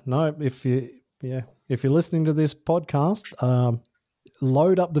 So if you're listening to this podcast,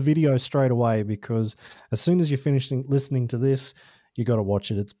 load up the video straight away, because as soon as you're finishing listening to this, you got to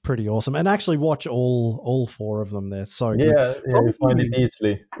watch it. It's pretty awesome. And actually watch all 4 of them. They're so good. Yeah, you find it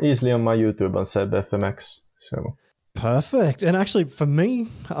easily on my YouTube on Seb FMX. So perfect. And actually, for me,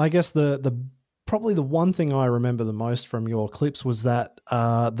 I guess the probably the one thing I remember the most from your clips was that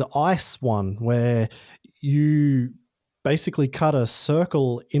the ice one where you basically cut a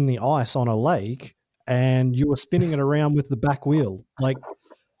circle in the ice on a lake and you were spinning it around with the back wheel. Like,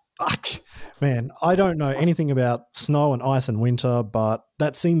 fuck, man, I don't know anything about snow and ice and winter, but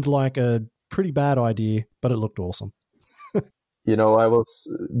that seemed like a pretty bad idea, but it looked awesome. you know, I was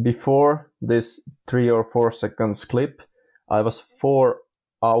before this 3 or 4 seconds clip, I was 4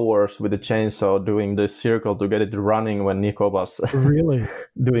 hours with the chainsaw doing this circle to get it running when Niko was really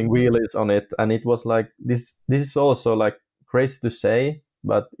doing wheelies on it. And it was like, this is also like crazy to say,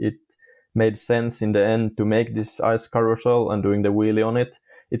 but it made sense in the end to make this ice carousel and doing the wheelie on it.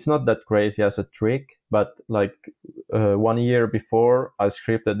 It's not that crazy as a trick, but like 1 year before I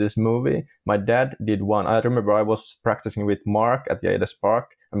scripted this movie, my dad did one. I remember I was practicing with Mark at Jades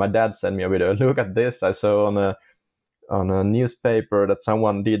Park, and my dad sent me a video. Look at this. I saw on a newspaper that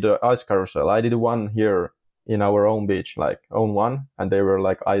someone did an ice carousel. I did one here in our own beach, like own one, and they were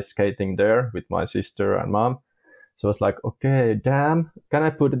like ice skating there with my sister and mom. So I was like, okay, damn, can I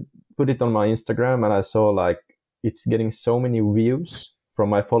put it on my Instagram? And I saw like it's getting so many views from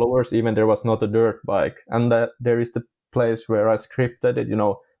my followers, even there was not a dirt bike. And that there is the place where I scripted it, you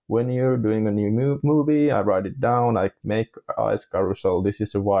know, when you're doing a new movie, I write it down, I make ice carousel, this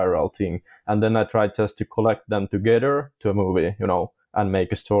is a viral thing. And then I try just to collect them together to a movie, you know, and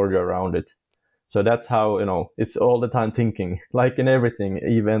make a story around it. So that's how, you know, it's all the time thinking, like in everything,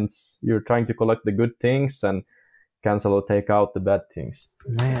 events, you're trying to collect the good things and cancel or take out the bad things.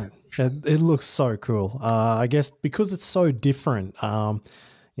 Man, it looks so cool. I guess because it's so different.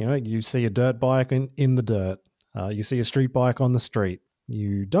 You know, you see a dirt bike in the dirt. You see a street bike on the street.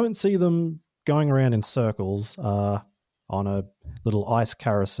 You don't see them going around in circles on a little ice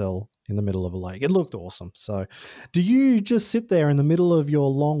carousel in the middle of a lake. It looked awesome. So do you just sit there in the middle of your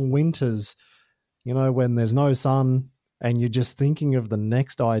long winters, you know, when there's no sun, and you're just thinking of the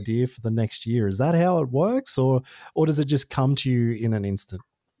next idea for the next year? Is that how it works, or does it just come to you in an instant?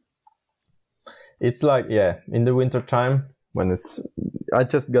 It's like, yeah, in the winter time when I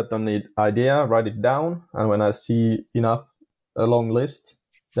just got an idea, write it down, and when I see enough, a long list,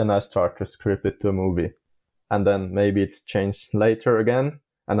 then I start to script it to a movie. And then maybe it's changed later again,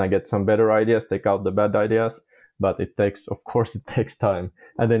 and I get some better ideas, take out the bad ideas, but it takes time.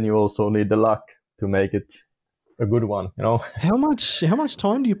 And then you also need the luck to make it a good one, you know. How much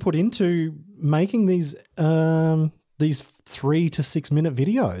time do you put into making these 3 to 6 minute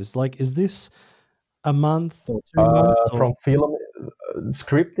videos? Like, is this a month or 2 months? Or? From film,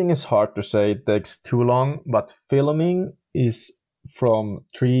 scripting is hard to say. It takes too long, but filming is from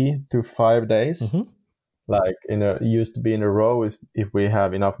 3 to 5 days. Mm-hmm. Like used to be in a row is if we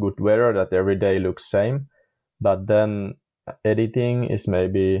have enough good weather that every day looks same. But then editing is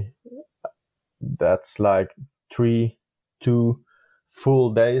maybe that's like 3 2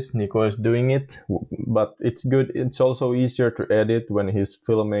 full days Niko is doing it, but it's good. It's also easier to edit when he's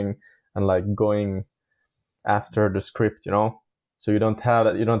filming and like going after the script, you know. So you don't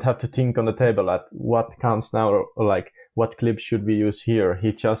have to think on the table at what comes now, or like what clips should we use here.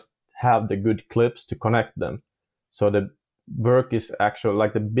 He just have the good clips to connect them. So the work is actually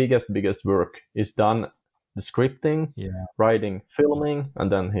like the biggest work is done, the scripting, writing, filming,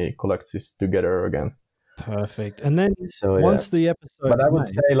 and then he collects it together again. Perfect. And then once the episode, but I would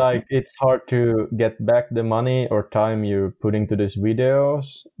say like it's hard to get back the money or time you're putting to these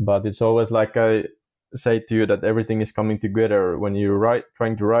videos, but it's always like I say to you that everything is coming together when you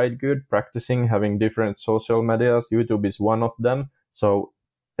trying to write good, practicing, having different social medias. YouTube is one of them, so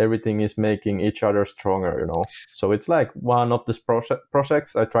everything is making each other stronger, you know. So it's like one of these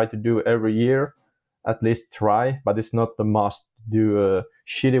projects I try to do every year, at least try, but it's not the must do a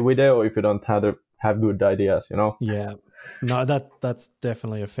shitty video if you don't have good ideas, you know. Yeah, no, that's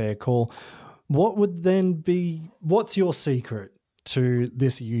definitely a fair call. What would then be, what's your secret to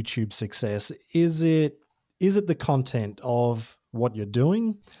this YouTube success? Is it the content of what you're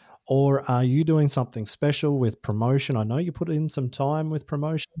doing, or are you doing something special with promotion? I know you put in some time with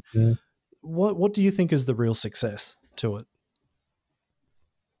promotion. Mm. What do you think is the real success to it?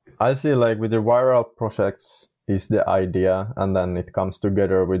 I see like with the viral projects is the idea, and then it comes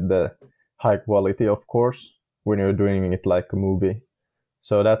together with the high quality, of course, when you're doing it like a movie.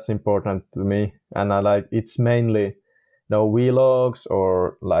 So that's important to me. And I like, it's mainly no vlogs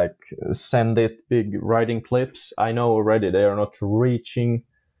or like send it big riding clips. I know already they are not reaching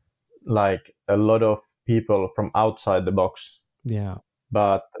like a lot of people from outside the box. Yeah.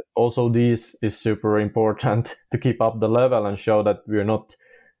 But also this is super important to keep up the level and show that we're not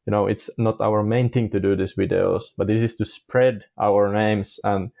it's not our main thing to do these videos, but this is to spread our names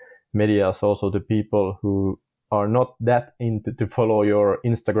and medias also to people who are not that into to follow your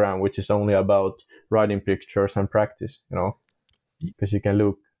Instagram, which is only about riding pictures and practice, because you can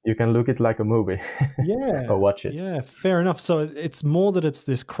look it like a movie. Yeah. Or watch it. Yeah, fair enough. So it's more that it's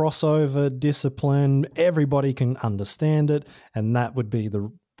this crossover discipline. Everybody can understand it. And that would be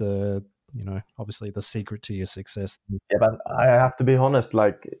the obviously the secret to your success. Yeah, but I have to be honest,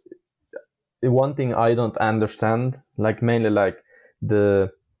 like the one thing I don't understand, like mainly like the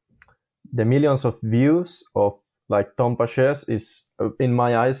millions of views of like Tom Paches is, in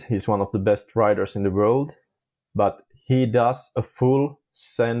my eyes, he's one of the best riders in the world, but he does a full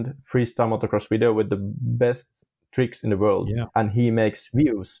send freestyle motocross video with the best tricks in the world. Yeah. And he makes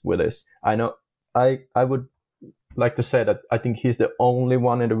views with this. I know I would like to say that I think he's the only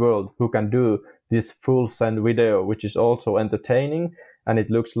one in the world who can do this full send video, which is also entertaining, and it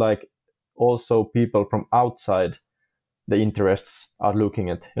looks like also people from outside the interests are looking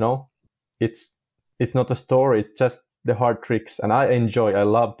at, it's not a story, it's just the hard tricks, and I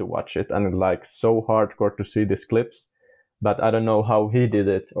love to watch it, and like so hardcore to see these clips, but I don't know how he did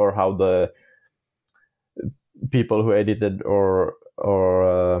it or how the people who edited or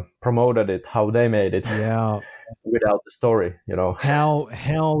promoted it, how they made it. Yeah. Without the story, How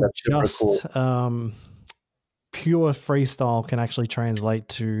That's just cool. Pure freestyle can actually translate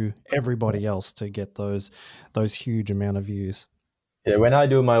to everybody else to get those huge amount of views. Yeah, when I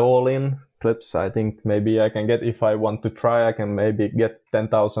do my all-in clips, I think maybe I can get, if I want to try, I can maybe get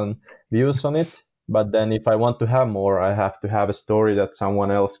 10,000 views on it. But then if I want to have more, I have to have a story that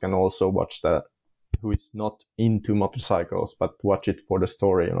someone else can also watch, that who is not into motorcycles, but watch it for the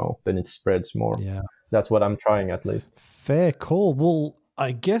story, then it spreads more. Yeah. That's what I'm trying, at least. Fair call. Well,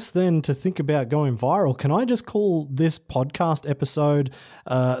 I guess then to think about going viral, can I just call this podcast episode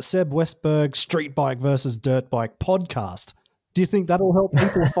Seb Westberg Street Bike versus Dirt Bike podcast? Do you think that'll help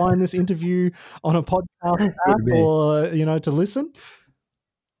people find this interview on a podcast app or, to listen?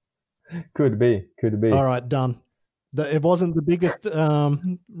 Could be. All right, done. It wasn't the biggest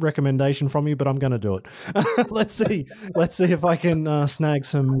recommendation from you, but I'm going to do it. Let's see if I can snag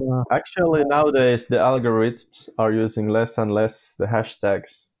some. Actually, nowadays the algorithms are using less and less the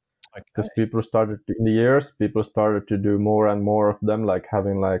hashtags, because people started to do more and more of them, like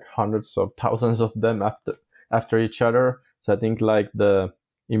having like hundreds of thousands of them after each other. So I think like the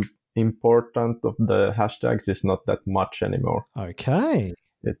important of the hashtags is not that much anymore. Okay.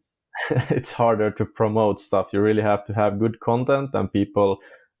 It's harder to promote stuff. You really have to have good content, and people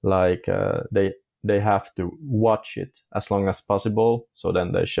like they have to watch it as long as possible, so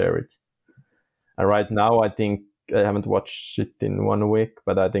then they share it. And right now I think I haven't watched it in 1 week,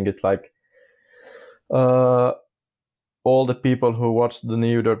 but I think it's like all the people who watch the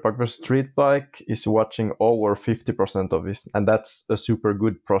new DIRTBIKE vs Street Bike is watching over 50% of it, and that's a super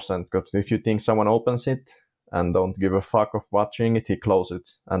good percent, because if you think someone opens it and don't give a fuck of watching it, he closes it,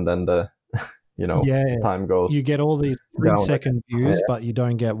 and then the time goes. You get all these 3-second views, but you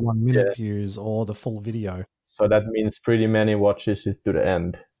don't get 1 minute views or the full video. So that means pretty many watches it to the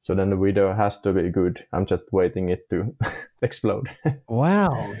end. So then the video has to be good. I'm just waiting it to explode.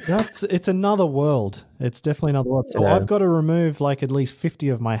 Wow, it's another world. It's definitely another world. So I've got to remove like at least 50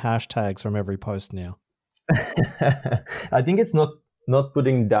 of my hashtags from every post now. I think it's not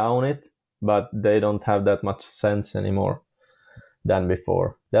putting down it, but they don't have that much sense anymore than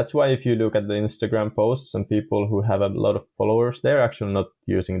before. That's why if you look at the Instagram posts and people who have a lot of followers, they're actually not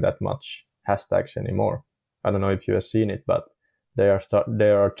using that much hashtags anymore. I don't know if you have seen it, but they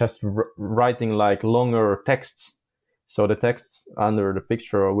are just writing like longer texts. So the texts under the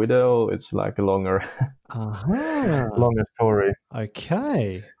picture or video, it's like a longer story.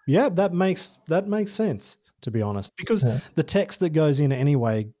 Okay. Yeah, that makes sense, to be honest, because the text that goes in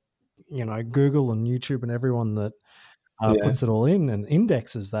anyway, Google and YouTube and everyone that puts it all in and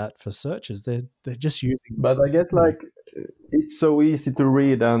indexes that for searches, they're just using. But I guess like it's so easy to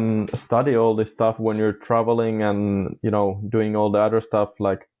read and study all this stuff when you're traveling and doing all the other stuff,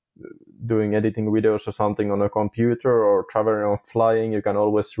 like doing editing videos or something on a computer or traveling or flying. You can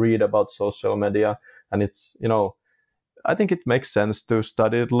always read about social media, and it's I think it makes sense to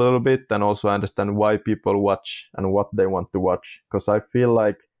study it a little bit and also understand why people watch and what they want to watch, because I feel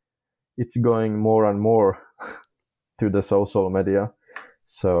like it's going more and more to the social media.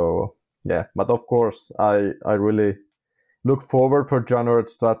 So yeah, but of course I really look forward for January to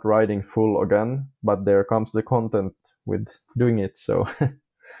start riding full again, but there comes the content with doing it, so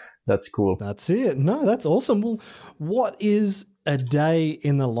that's cool. That's it. No, that's awesome. Well, what is a day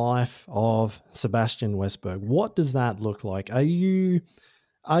in the life of Sebastian Westberg? What does that look like? Are you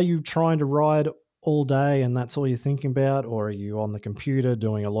Are you trying to ride all day and that's all you're thinking about, or are you on the computer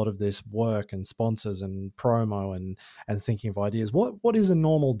doing a lot of this work and sponsors and promo and thinking of ideas? What is a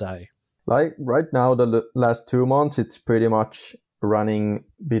normal day? Like right now, the last 2 months, it's pretty much running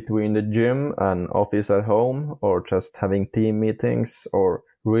between the gym and office at home, or just having team meetings or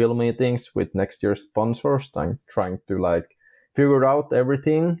real meetings with next year's sponsors. I'm trying to like figure out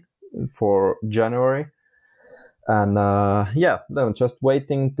everything for January. And then just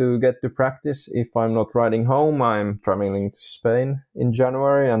waiting to get to practice. If I'm not riding home, I'm traveling to Spain in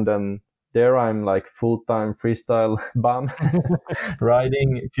January, and then there I'm like full-time freestyle bum,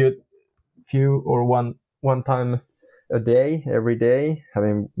 riding few or one time a day, every day,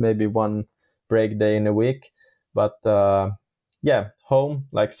 having maybe one break day in a week. But home,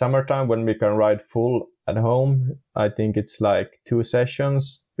 like summertime when we can ride full at home, I think it's like 2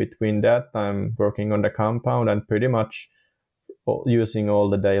 sessions. Between that, I'm working on the compound and pretty much using all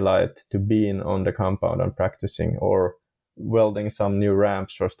the daylight to be on the compound and practicing or welding some new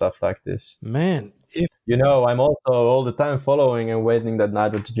ramps or stuff like this. Man, I'm also all the time following and waiting that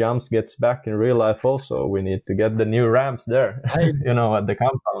Night of the Jumps gets back in real life also. We need to get the new ramps there, at the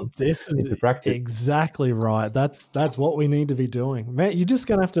compound. This is exactly right. That's what we need to be doing. Man, you're just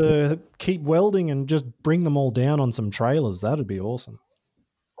going to have to keep welding and just bring them all down on some trailers. That'd be awesome.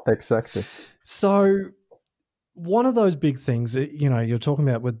 Exactly. So one of those big things that, you're talking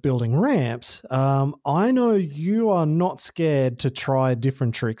about with building ramps, I know you are not scared to try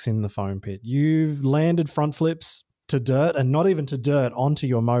different tricks in the foam pit. You've landed front flips to dirt, and not even to dirt, onto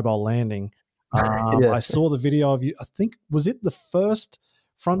your mobile landing. I saw the video of you. I think, was it the first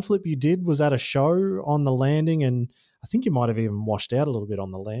front flip you did was at a show on the landing? And I think you might have even washed out a little bit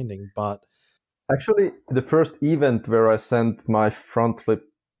on the landing. But actually, the first event where I sent my front flip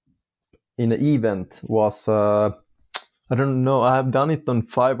in an event was, I don't know, I have done it on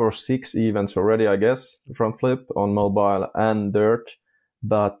 5 or 6 events already, I guess, front flip on mobile and dirt.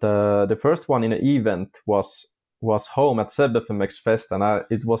 But the first one in an event was home at SebFMX Fest, and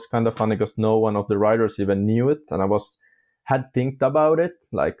it was kind of funny because no one of the riders even knew it, and I had think about it,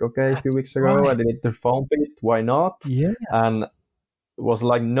 like, okay, a few weeks ago, right. I did it to foam pit, why not? Yeah. And it was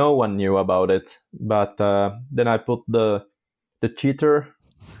like no one knew about it. But then I put the cheater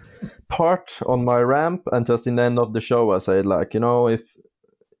part on my ramp, and just in the end of the show I said, like,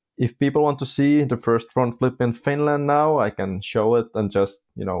 if people want to see the first front flip in Finland now, I can show it and just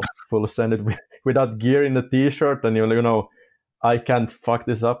full send it without gear in the t-shirt, and I can't fuck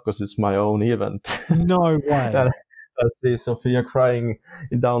this up because it's my own event. No way. I see Sophia crying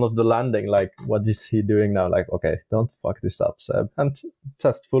down of the landing, like, what is he doing now? Like, okay, don't fuck this up, Seb. And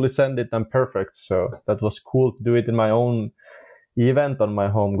just fully send it and perfect. So that was cool to do it in my own event on my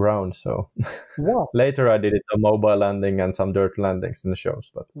home ground. So later I did it on mobile landing and some dirt landings in the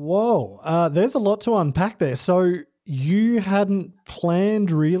shows. But there's a lot to unpack there. So you hadn't planned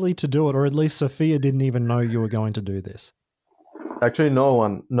really to do it, or at least Sophia didn't even know you were going to do this? Actually, no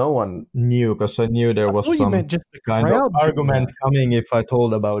one knew, because I knew there was some kind of argument coming if I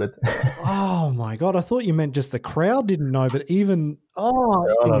told about it. Oh my God, I thought you meant just the crowd didn't know, but even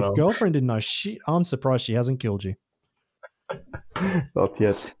your girlfriend didn't know. I'm surprised she hasn't killed you. Not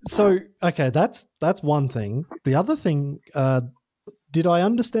yet. So, okay, that's one thing. The other thing, did I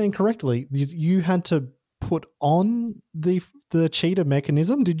understand correctly? You had to put on the cheater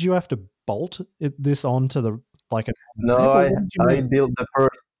mechanism. Did you have to bolt this onto the No, I built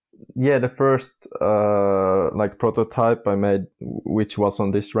the first like prototype I made, which was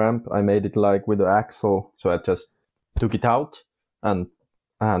on this ramp. I made it like with the axle, so I just took it out and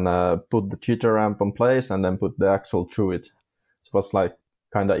put the cheater ramp on place and then put the axle through it. It was like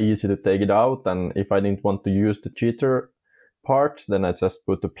kind of easy to take it out, and if I didn't want to use the cheater part, then I just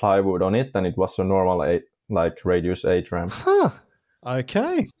put the plywood on it, and it was a normal radius 8 ramp. Huh.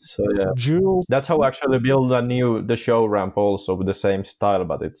 Okay. So yeah, that's how I actually build the show ramp also, with the same style,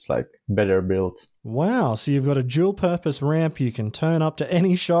 but it's like better built. Wow. So you've got a dual purpose ramp. You can turn up to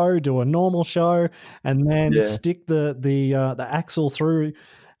any show, do a normal show, and then stick the axle through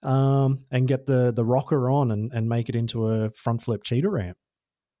and get the rocker on and make it into a front flip cheater ramp.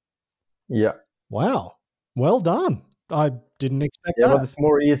 Yeah. Wow. Well done. I didn't expect that. Yeah, but it's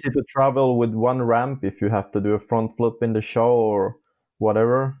more easy to travel with one ramp if you have to do a front flip in the show or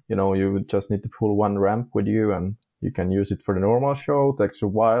whatever. You would just need to pull one ramp with you, and you can use it for the normal show. It takes a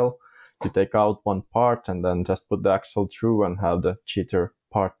while to take out one part and then just put the axle through and have the cheater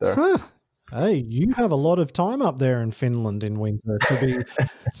part there. Huh. Hey, you have a lot of time up there in Finland in winter to be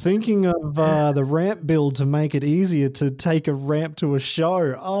thinking of the ramp build to make it easier to take a ramp to a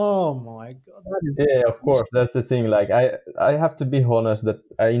show. Oh my God. That is Yeah, of course. That's the thing. Like I have to be honest that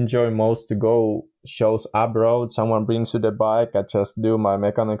I enjoy most to go shows abroad. Someone brings you the bike. I just do my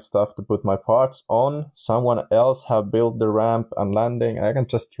mechanic stuff to put my parts on. Someone else have built the ramp and landing. I can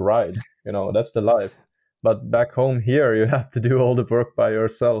just ride. That's the life. But back home here, you have to do all the work by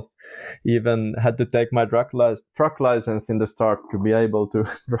yourself. Even had to take my truck license in the start to be able to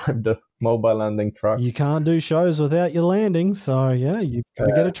drive the mobile landing truck. You can't do shows without your landing. So, yeah, you've got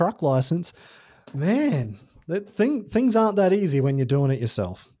to get a truck license. Man, things aren't that easy when you're doing it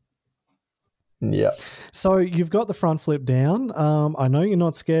yourself. Yeah. So you've got the front flip down. I know you're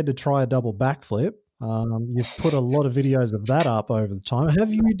not scared to try a double backflip. You've put a lot of videos of that up over the time.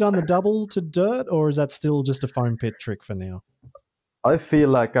 Have you done the double to dirt, or is that still just a foam pit trick for now? I feel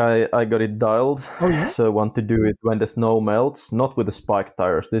like I got it dialed. Oh, yeah? So I want to do it when the snow melts, not with the spike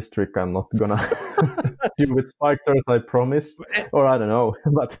tires. This trick I'm not gonna do with spike tires, I promise. Or I don't know.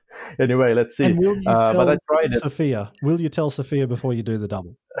 But anyway, let's see. And will you tell but I tried it. Sophia? Will you tell Sophia before you do the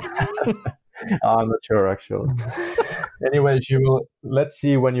double? I'm not sure, actually. Anyway, she will. Let's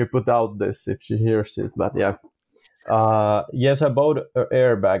see when you put out this, if she hears it. But yeah. Yes, I bought an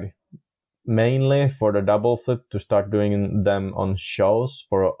airbag mainly for the double flip to start doing them on shows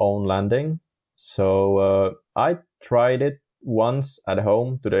for our own landing. So I tried it once at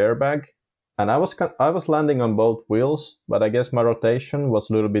home to the airbag, and I was landing on both wheels, but I guess my rotation was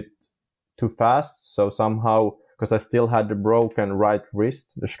a little bit too fast. So somehow, because I still had the broken right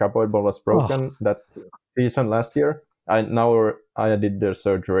wrist, the scapular ball was broken that season last year. I did the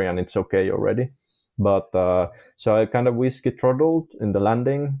surgery and it's okay already. But so I kind of whiskey throttled in the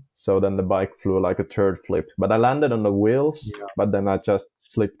landing. So then the bike flew like a third flip. But I landed on the wheels, but then I just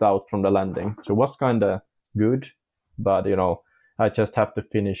slipped out from the landing. So it was kind of good, but I just have to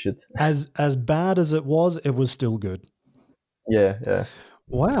finish it. As bad as it was still good. Yeah.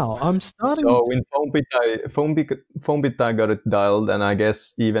 Wow, I'm starting. So in foam pit, I got it dialed, and I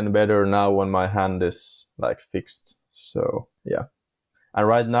guess even better now when my hand is like fixed. So yeah. And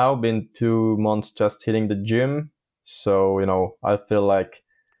right now, been 2 months just hitting the gym. So, I feel like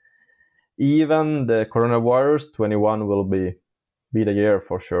even the coronavirus 21 will be the year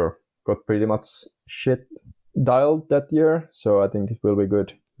for sure. Got pretty much shit dialed that year. So I think it will be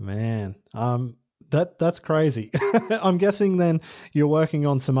good. Man, that's crazy. I'm guessing then you're working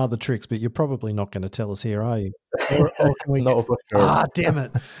on some other tricks, but you're probably not going to tell us here, are you? Or can we no, for sure. Damn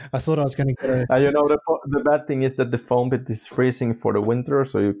it. I thought I was going to get a... the bad thing is that the foam pit is freezing for the winter,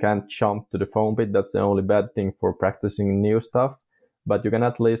 so you can't jump to the foam pit. That's the only bad thing for practicing new stuff. But you can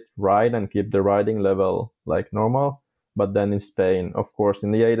at least ride and keep the riding level like normal. But then in Spain, of course,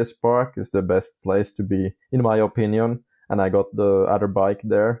 in the Ades Park is the best place to be, in my opinion. And I got the other bike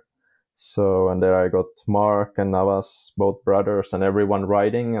there. So, and there I got Mark and Navas, both brothers, and everyone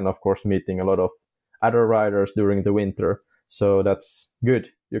riding, and of course meeting a lot of other riders during the winter. So that's good.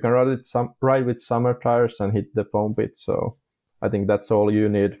 You can ride with summer tires and hit the foam pit. So I think that's all you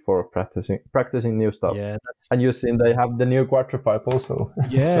need for practicing new stuff. Yeah, and you've seen they have the new quarter pipe also.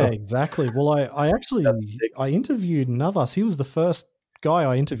 Yeah, so, exactly. Well, I actually interviewed Navas. He was the first guy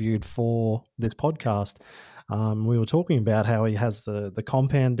I interviewed for this podcast. We were talking about how he has the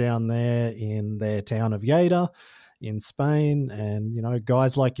compound down there in their town of Lleida in Spain, and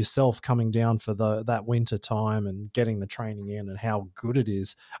guys like yourself coming down for that winter time and getting the training in, and how good it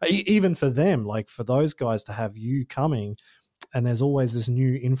is, even for them, like for those guys to have you coming, and there's always this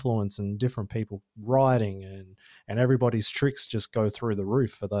new influence and different people riding, and everybody's tricks just go through the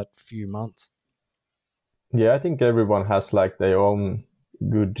roof for that few months. Yeah, I think everyone has like their own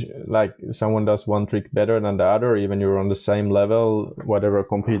good, like someone does one trick better than the other, even you're on the same level, whatever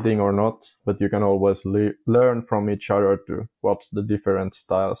competing or not, but you can always learn from each other to what's the different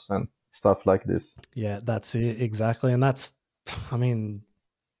styles and stuff like this. Yeah, that's it, exactly. And that's, I mean,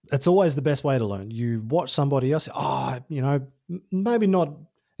 it's always the best way to learn. You watch somebody else, maybe not,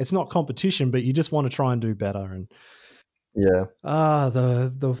 it's not competition, but you just want to try and do better. And yeah.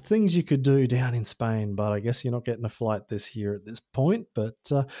 The things you could do down in Spain, but I guess you're not getting a flight this year at this point. But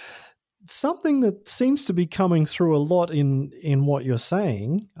something that seems to be coming through a lot in what you're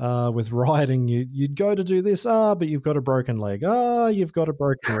saying with riding, you'd go to do this, but you've got a broken leg. You've got a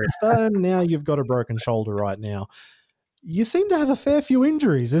broken wrist. Now you've got a broken shoulder right now. You seem to have a fair few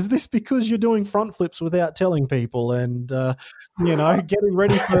injuries. Is this because you're doing front flips without telling people and, getting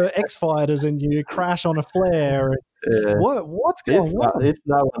ready for X Fighters and you crash on a Flair? What's going on?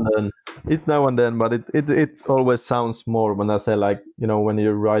 It's now and then, but it always sounds more when I say, like, when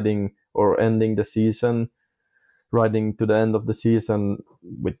you're riding or ending the season, riding to the end of the season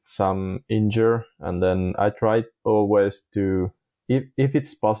with some injury. And then I try always to, if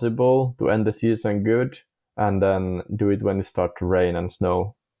it's possible, to end the season good and then do it when it starts to rain and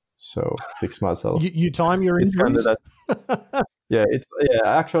snow. So fix myself. You time your injuries? It's kind of that. Yeah,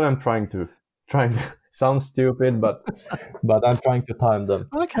 actually I'm trying to. Sounds stupid, but I'm trying to time them.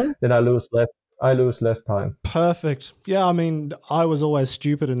 Okay. Then I lose less time. Perfect. Yeah, I mean, I was always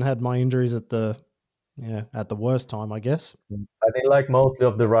stupid and had my injuries at the worst time, I guess. I think like mostly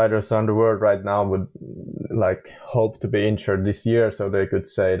of the riders on the world right now would like hope to be injured this year, so they could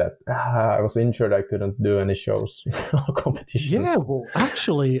say that I was injured, I couldn't do any shows or competitions. Yeah, well,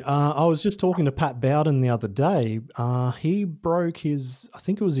 actually, I was just talking to Pat Bowden the other day. He broke I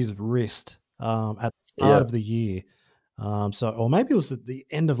think it was his wrist at the start of the year. Or maybe it was at the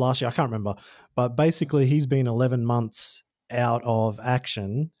end of last year. I can't remember. But basically, he's been 11 months out of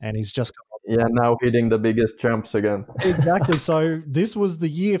action, and he's just now hitting the biggest jumps again. Exactly. So this was the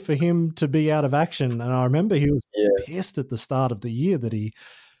year for him to be out of action. And I remember he was pissed at the start of the year that he,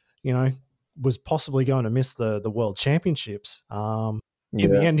 was possibly going to miss the World Championships. In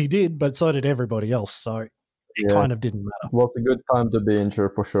the end, he did, but so did everybody else. So it kind of didn't matter. It was a good time to be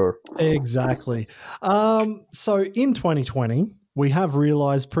injured for sure. Exactly. So in 2020, we have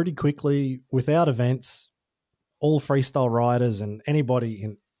realized pretty quickly without events, all freestyle riders and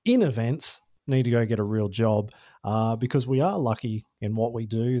anybody in events need to go get a real job because we are lucky in what we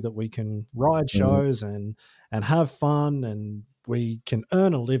do, that we can ride shows and have fun and we can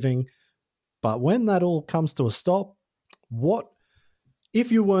earn a living. But when that all comes to a stop,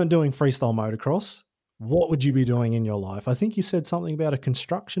 if you weren't doing freestyle motocross, what would you be doing in your life? I think you said something about a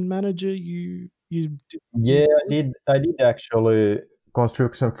construction manager. You did. Yeah, I did actually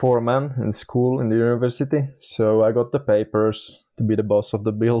construction foreman in school in the university. So I got the papers to be the boss of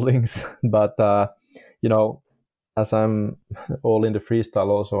the buildings. But as I'm all in the freestyle,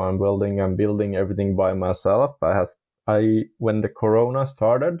 also I'm welding and building everything by myself. When the Corona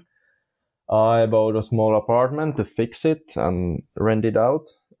started, I bought a small apartment to fix it and rent it out.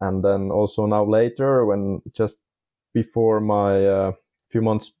 And then also now later, when just before my few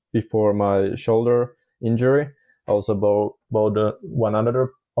months before my shoulder injury, I also bought one other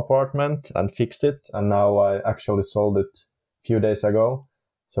apartment and fixed it. And now I actually sold it a few days ago.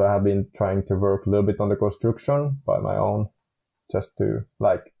 So I have been trying to work a little bit on the construction by my own, just to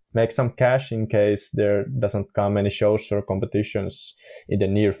make some cash in case there doesn't come any shows or competitions in the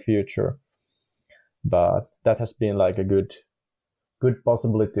near future. But that has been like a good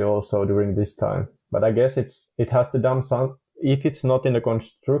possibility also during this time. But I guess it has to dump some. If it's not in the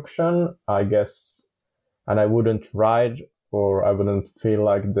construction, I guess, and I wouldn't ride or I wouldn't feel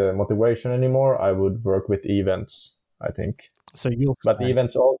like the motivation anymore, I would work with events, I think. But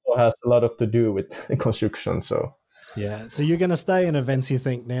events also has a lot to do with construction. So yeah, so you're going to stay in events, you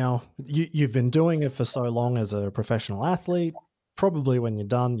think now? You've been doing it for so long as a professional athlete. Probably when you're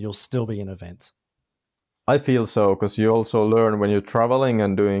done, you'll still be in events. I feel so, because you also learn when you're traveling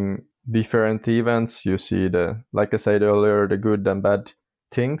and doing different events. You see like I said earlier, the good and bad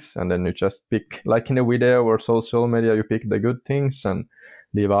things, and then you just pick, like in a video or social media, you pick the good things and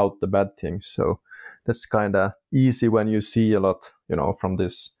leave out the bad things. So that's kind of easy when you see a lot, from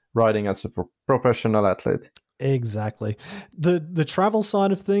this riding as a professional athlete. Exactly. The travel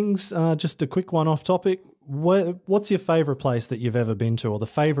side of things, just a quick one off topic. What's your favorite place that you've ever been to, or the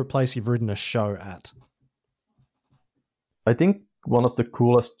favorite place you've ridden a show at? I think one of the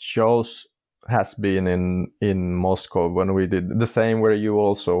coolest shows has been in Moscow when we did the same where you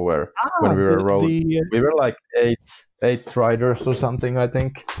also were when we were we were like eight riders or something, I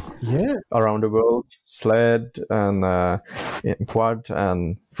think. Yeah, around the world, sled and quad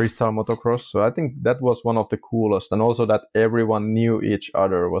and freestyle motocross. So I think that was one of the coolest, and also that everyone knew each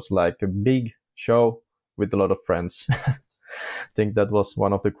other. Was like a big show with a lot of friends. I think that was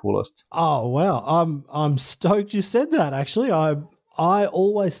one of the coolest. Oh wow, I'm stoked you said that. Actually, I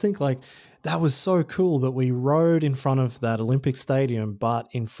always think that was so cool that we rode in front of that Olympic Stadium, but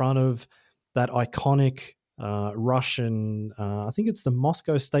in front of that iconic Russian, I think it's the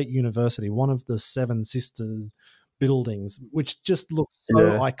Moscow State University, one of the Seven Sisters buildings, which just looks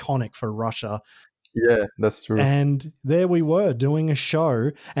so iconic for Russia. Yeah, that's true. And there we were doing a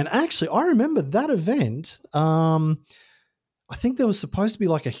show. And actually, I remember that event. I think there was supposed to be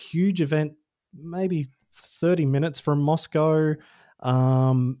like a huge event, maybe 30 minutes from Moscow.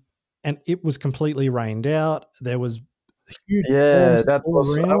 And it was completely rained out. There was huge. Yeah, I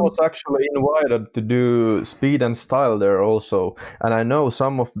was actually invited to do speed and style there also. And I know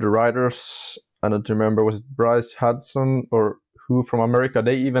some of the riders, I don't remember, was it Bryce Hudson or who from America.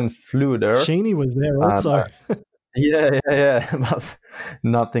 They even flew there. Sheeny was there also. Yeah. But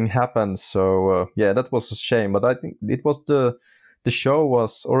nothing happened. So that was a shame. But I think it was the show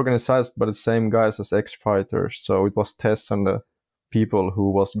was organized by the same guys as X Fighters. So it was Tess and the people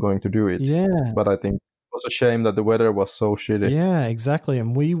who was going to do it. Yeah. But I think it was a shame that the weather was so shitty. Yeah, exactly.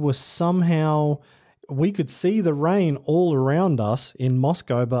 And we were somehow, we could see the rain all around us in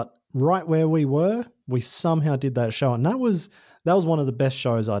Moscow, but right where we were, we somehow did that show. And that was one of the best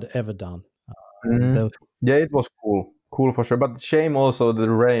shows I'd ever done. Yeah, it was cool for sure. But shame also the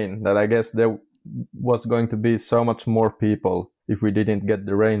rain, that I guess there was going to be so much more people if we didn't get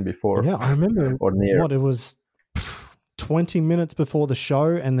the rain before. Yeah, I remember it was 20 minutes before the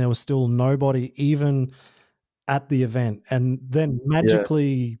show and there was still nobody even at the event. And then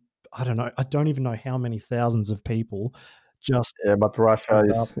magically, I don't know, I don't even know how many thousands of people just... Yeah, but Russia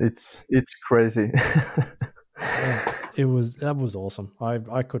it's crazy. That was awesome.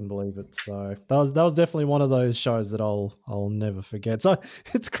 I couldn't believe it. So that was definitely one of those shows that I'll never forget. So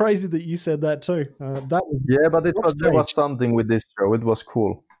it's crazy that you said that too. That was but there was something with this show. It was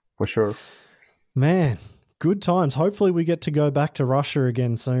cool for sure. Man, good times. Hopefully we get to go back to Russia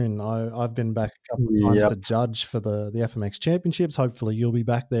again soon. I've been back a couple of times to judge for the FMX Championships. Hopefully you'll be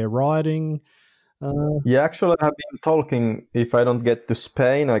back there riding. Actually I have been talking, if I don't get to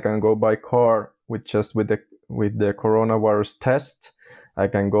Spain, I can go by car with the coronavirus test. I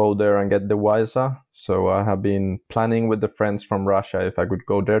can go there and get the visa. So I have been planning with the friends from Russia if I could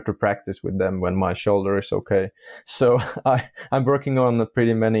go there to practice with them when my shoulder is okay. So I'm working on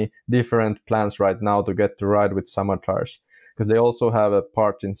pretty many different plans right now to get to ride with summer tires, because they also have a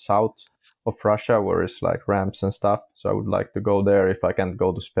part in south of Russia where it's like ramps and stuff. So I would like to go there if I can't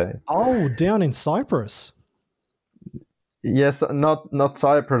go to Spain. Oh, down in Cyprus. Yes, not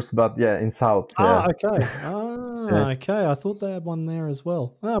Cyprus, but in south. Okay. Okay. I thought they had one there as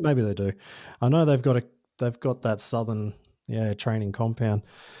well. Oh, maybe they do. I know they've got that southern training compound.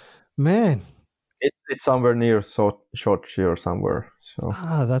 Man, it's somewhere near Sochi or somewhere. So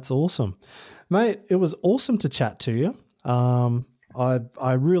that's awesome, mate. It was awesome to chat to you.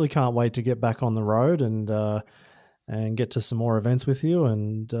 I really can't wait to get back on the road and get to some more events with you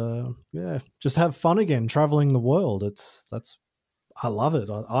and just have fun again traveling the world. I love it.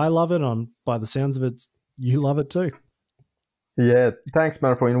 I love it. By the sounds of it, you love it too. Yeah, thanks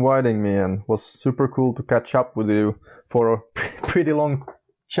man for inviting me, and it was super cool to catch up with you for a pretty long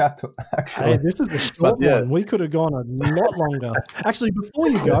chat actually. Hey, this is a short one. We could have gone a lot longer. Actually, before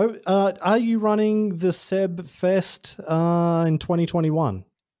you go, are you running the Seb Fest in 2021?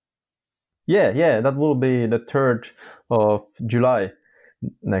 Yeah, that will be the 3rd of July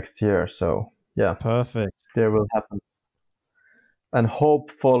next year. So yeah, perfect. There will happen. And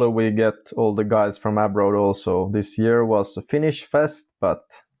hopefully we get all the guys from abroad also. This year was a Finnish fest, but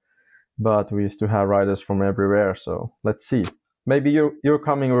we used to have riders from everywhere. So let's see. Maybe you're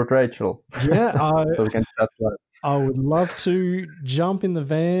coming with Rachel. Yeah, so we can chat live. I would love to jump in the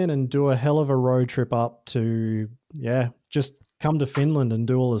van and do a hell of a road trip up to just come to Finland and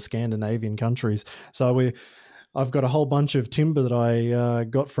do all the Scandinavian countries. So I've got a whole bunch of timber that I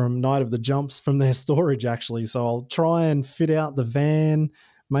got from Night of the Jumps from their storage actually. So I'll try and fit out the van,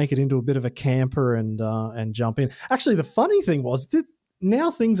 make it into a bit of a camper and jump in. Actually, the funny thing was that now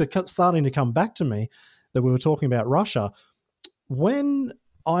things are starting to come back to me that we were talking about Russia. When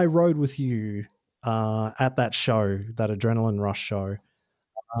I rode with you at that show, that Adrenaline Rush show,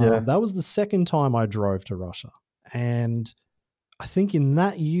 that was the second time I drove to Russia. And I think in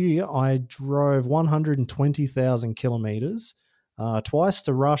that year, I drove 120,000 kilometers, twice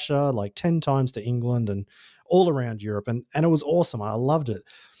to Russia, like 10 times to England and all around Europe. And it was awesome. I loved it.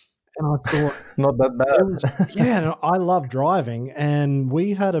 And I thought, not that bad. I love driving. And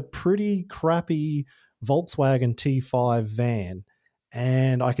we had a pretty crappy Volkswagen T5 van.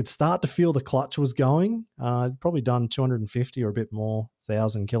 And I could start to feel the clutch was going. I'd probably done 250 or a bit more,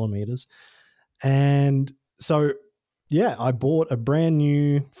 1,000 kilometers. And so I bought a brand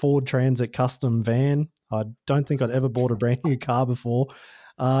new Ford Transit custom van. I don't think I'd ever bought a brand new car before.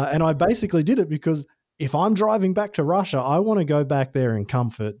 And I basically did it because if I'm driving back to Russia, I want to go back there in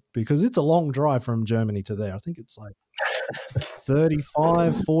comfort because it's a long drive from Germany to there. I think it's like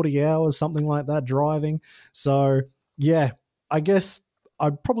 35, 40 hours, something like that driving. So, I guess I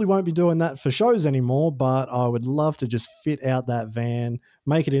probably won't be doing that for shows anymore, but I would love to just fit out that van,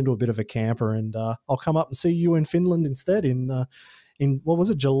 make it into a bit of a camper, and I'll come up and see you in Finland instead in what was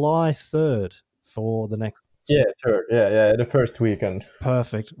it, July 3rd for the next... Yeah, 3rd. The first weekend.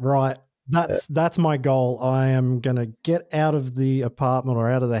 Perfect. Right. That's my goal. I am going to get out of the apartment or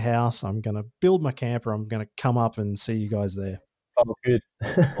out of the house. I'm going to build my camper. I'm going to come up and see you guys there. sounds good.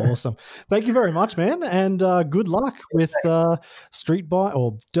 Awesome. Thank you very much, man. And good luck with street bike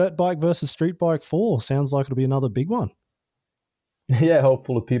or dirt bike versus street bike 4. Sounds like it'll be another big one. Yeah,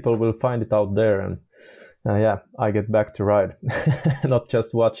 hopefully people will find it out there, and I get back to ride, not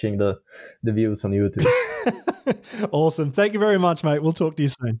just watching the views on YouTube. Awesome. Thank you very much, mate. We'll talk to you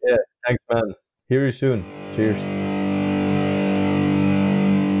soon. Yeah, thanks, man. Hear you soon. Cheers.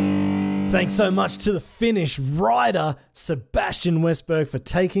 Thanks so much to the Finnish rider, Sebastian Westberg, for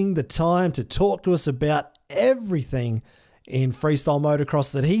taking the time to talk to us about everything in freestyle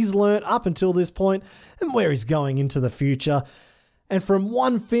motocross that he's learnt up until this point and where he's going into the future. And from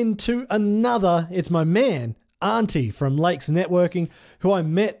one Finn to another, it's my man, Antti from Lakes Networking, who I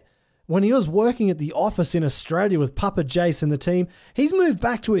met when he was working at the office in Australia with Papa Jace and the team. He's moved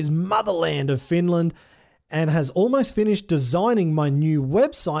back to his motherland of Finland and has almost finished designing my new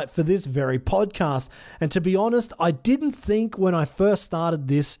website for this very podcast. And to be honest, I didn't think when I first started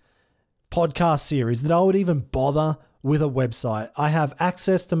this podcast series that I would even bother with a website. I have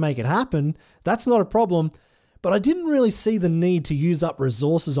access to make it happen. That's not a problem. But I didn't really see the need to use up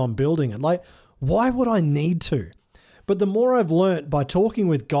resources on building it. Like, why would I need to? But the more I've learnt by talking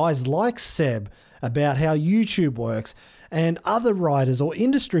with guys like Seb about how YouTube works and other writers or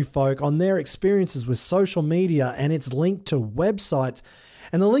industry folk on their experiences with social media and its link to websites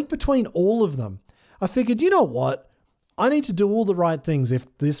and the link between all of them, I figured, you know what? I need to do all the right things if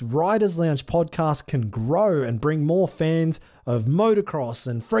this Riders Lounge podcast can grow and bring more fans of motocross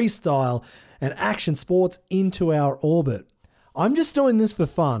and freestyle and action sports into our orbit. I'm just doing this for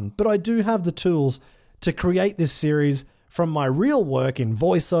fun, but I do have the tools to create this series from my real work in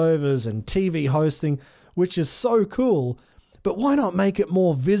voiceovers and TV hosting, which is so cool. But why not make it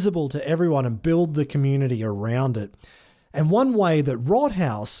more visible to everyone and build the community around it? And one way that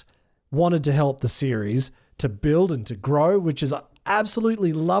Rodhouse wanted to help the series to build and to grow, which is I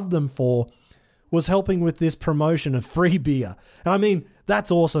absolutely love them for, was helping with this promotion of free beer. And I mean,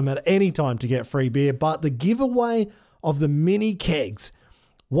 that's awesome at any time to get free beer, but the giveaway of the mini kegs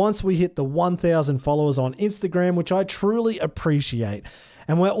once we hit the 1,000 followers on Instagram, which I truly appreciate.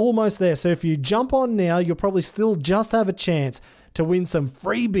 And we're almost there. So if you jump on now, you'll probably still just have a chance to win some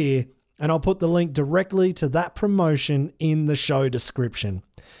free beer. And I'll put the link directly to that promotion in the show description.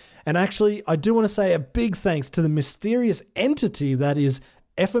 And actually, I do want to say a big thanks to the mysterious entity that is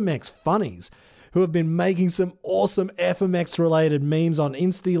FMX Funnies, who have been making some awesome FMX related memes on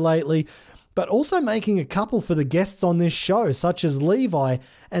Insta lately, but also making a couple for the guests on this show, such as Levi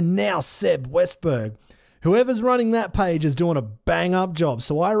and now Seb Westberg. Whoever's running that page is doing a bang up job,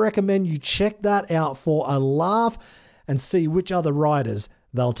 so I recommend you check that out for a laugh and see which other riders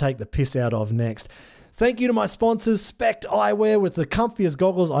they'll take the piss out of next. Thank you to my sponsors, Spect Eyewear, with the comfiest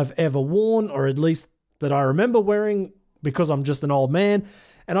goggles I've ever worn, or at least that I remember wearing because I'm just an old man.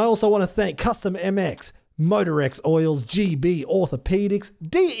 And I also want to thank Custom MX, Motorex Oils, GB Orthopedics,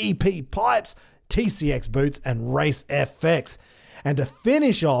 DEP Pipes, TCX Boots, and Race FX. And to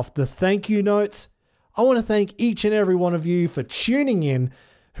finish off the thank you notes, I want to thank each and every one of you for tuning in,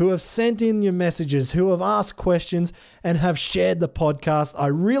 who have sent in your messages, who have asked questions, and have shared the podcast. I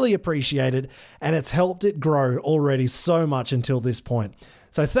really appreciate it, and it's helped it grow already so much until this point.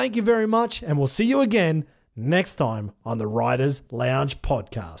 So thank you very much, and we'll see you again next time on the Riders Lounge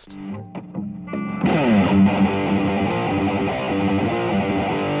podcast.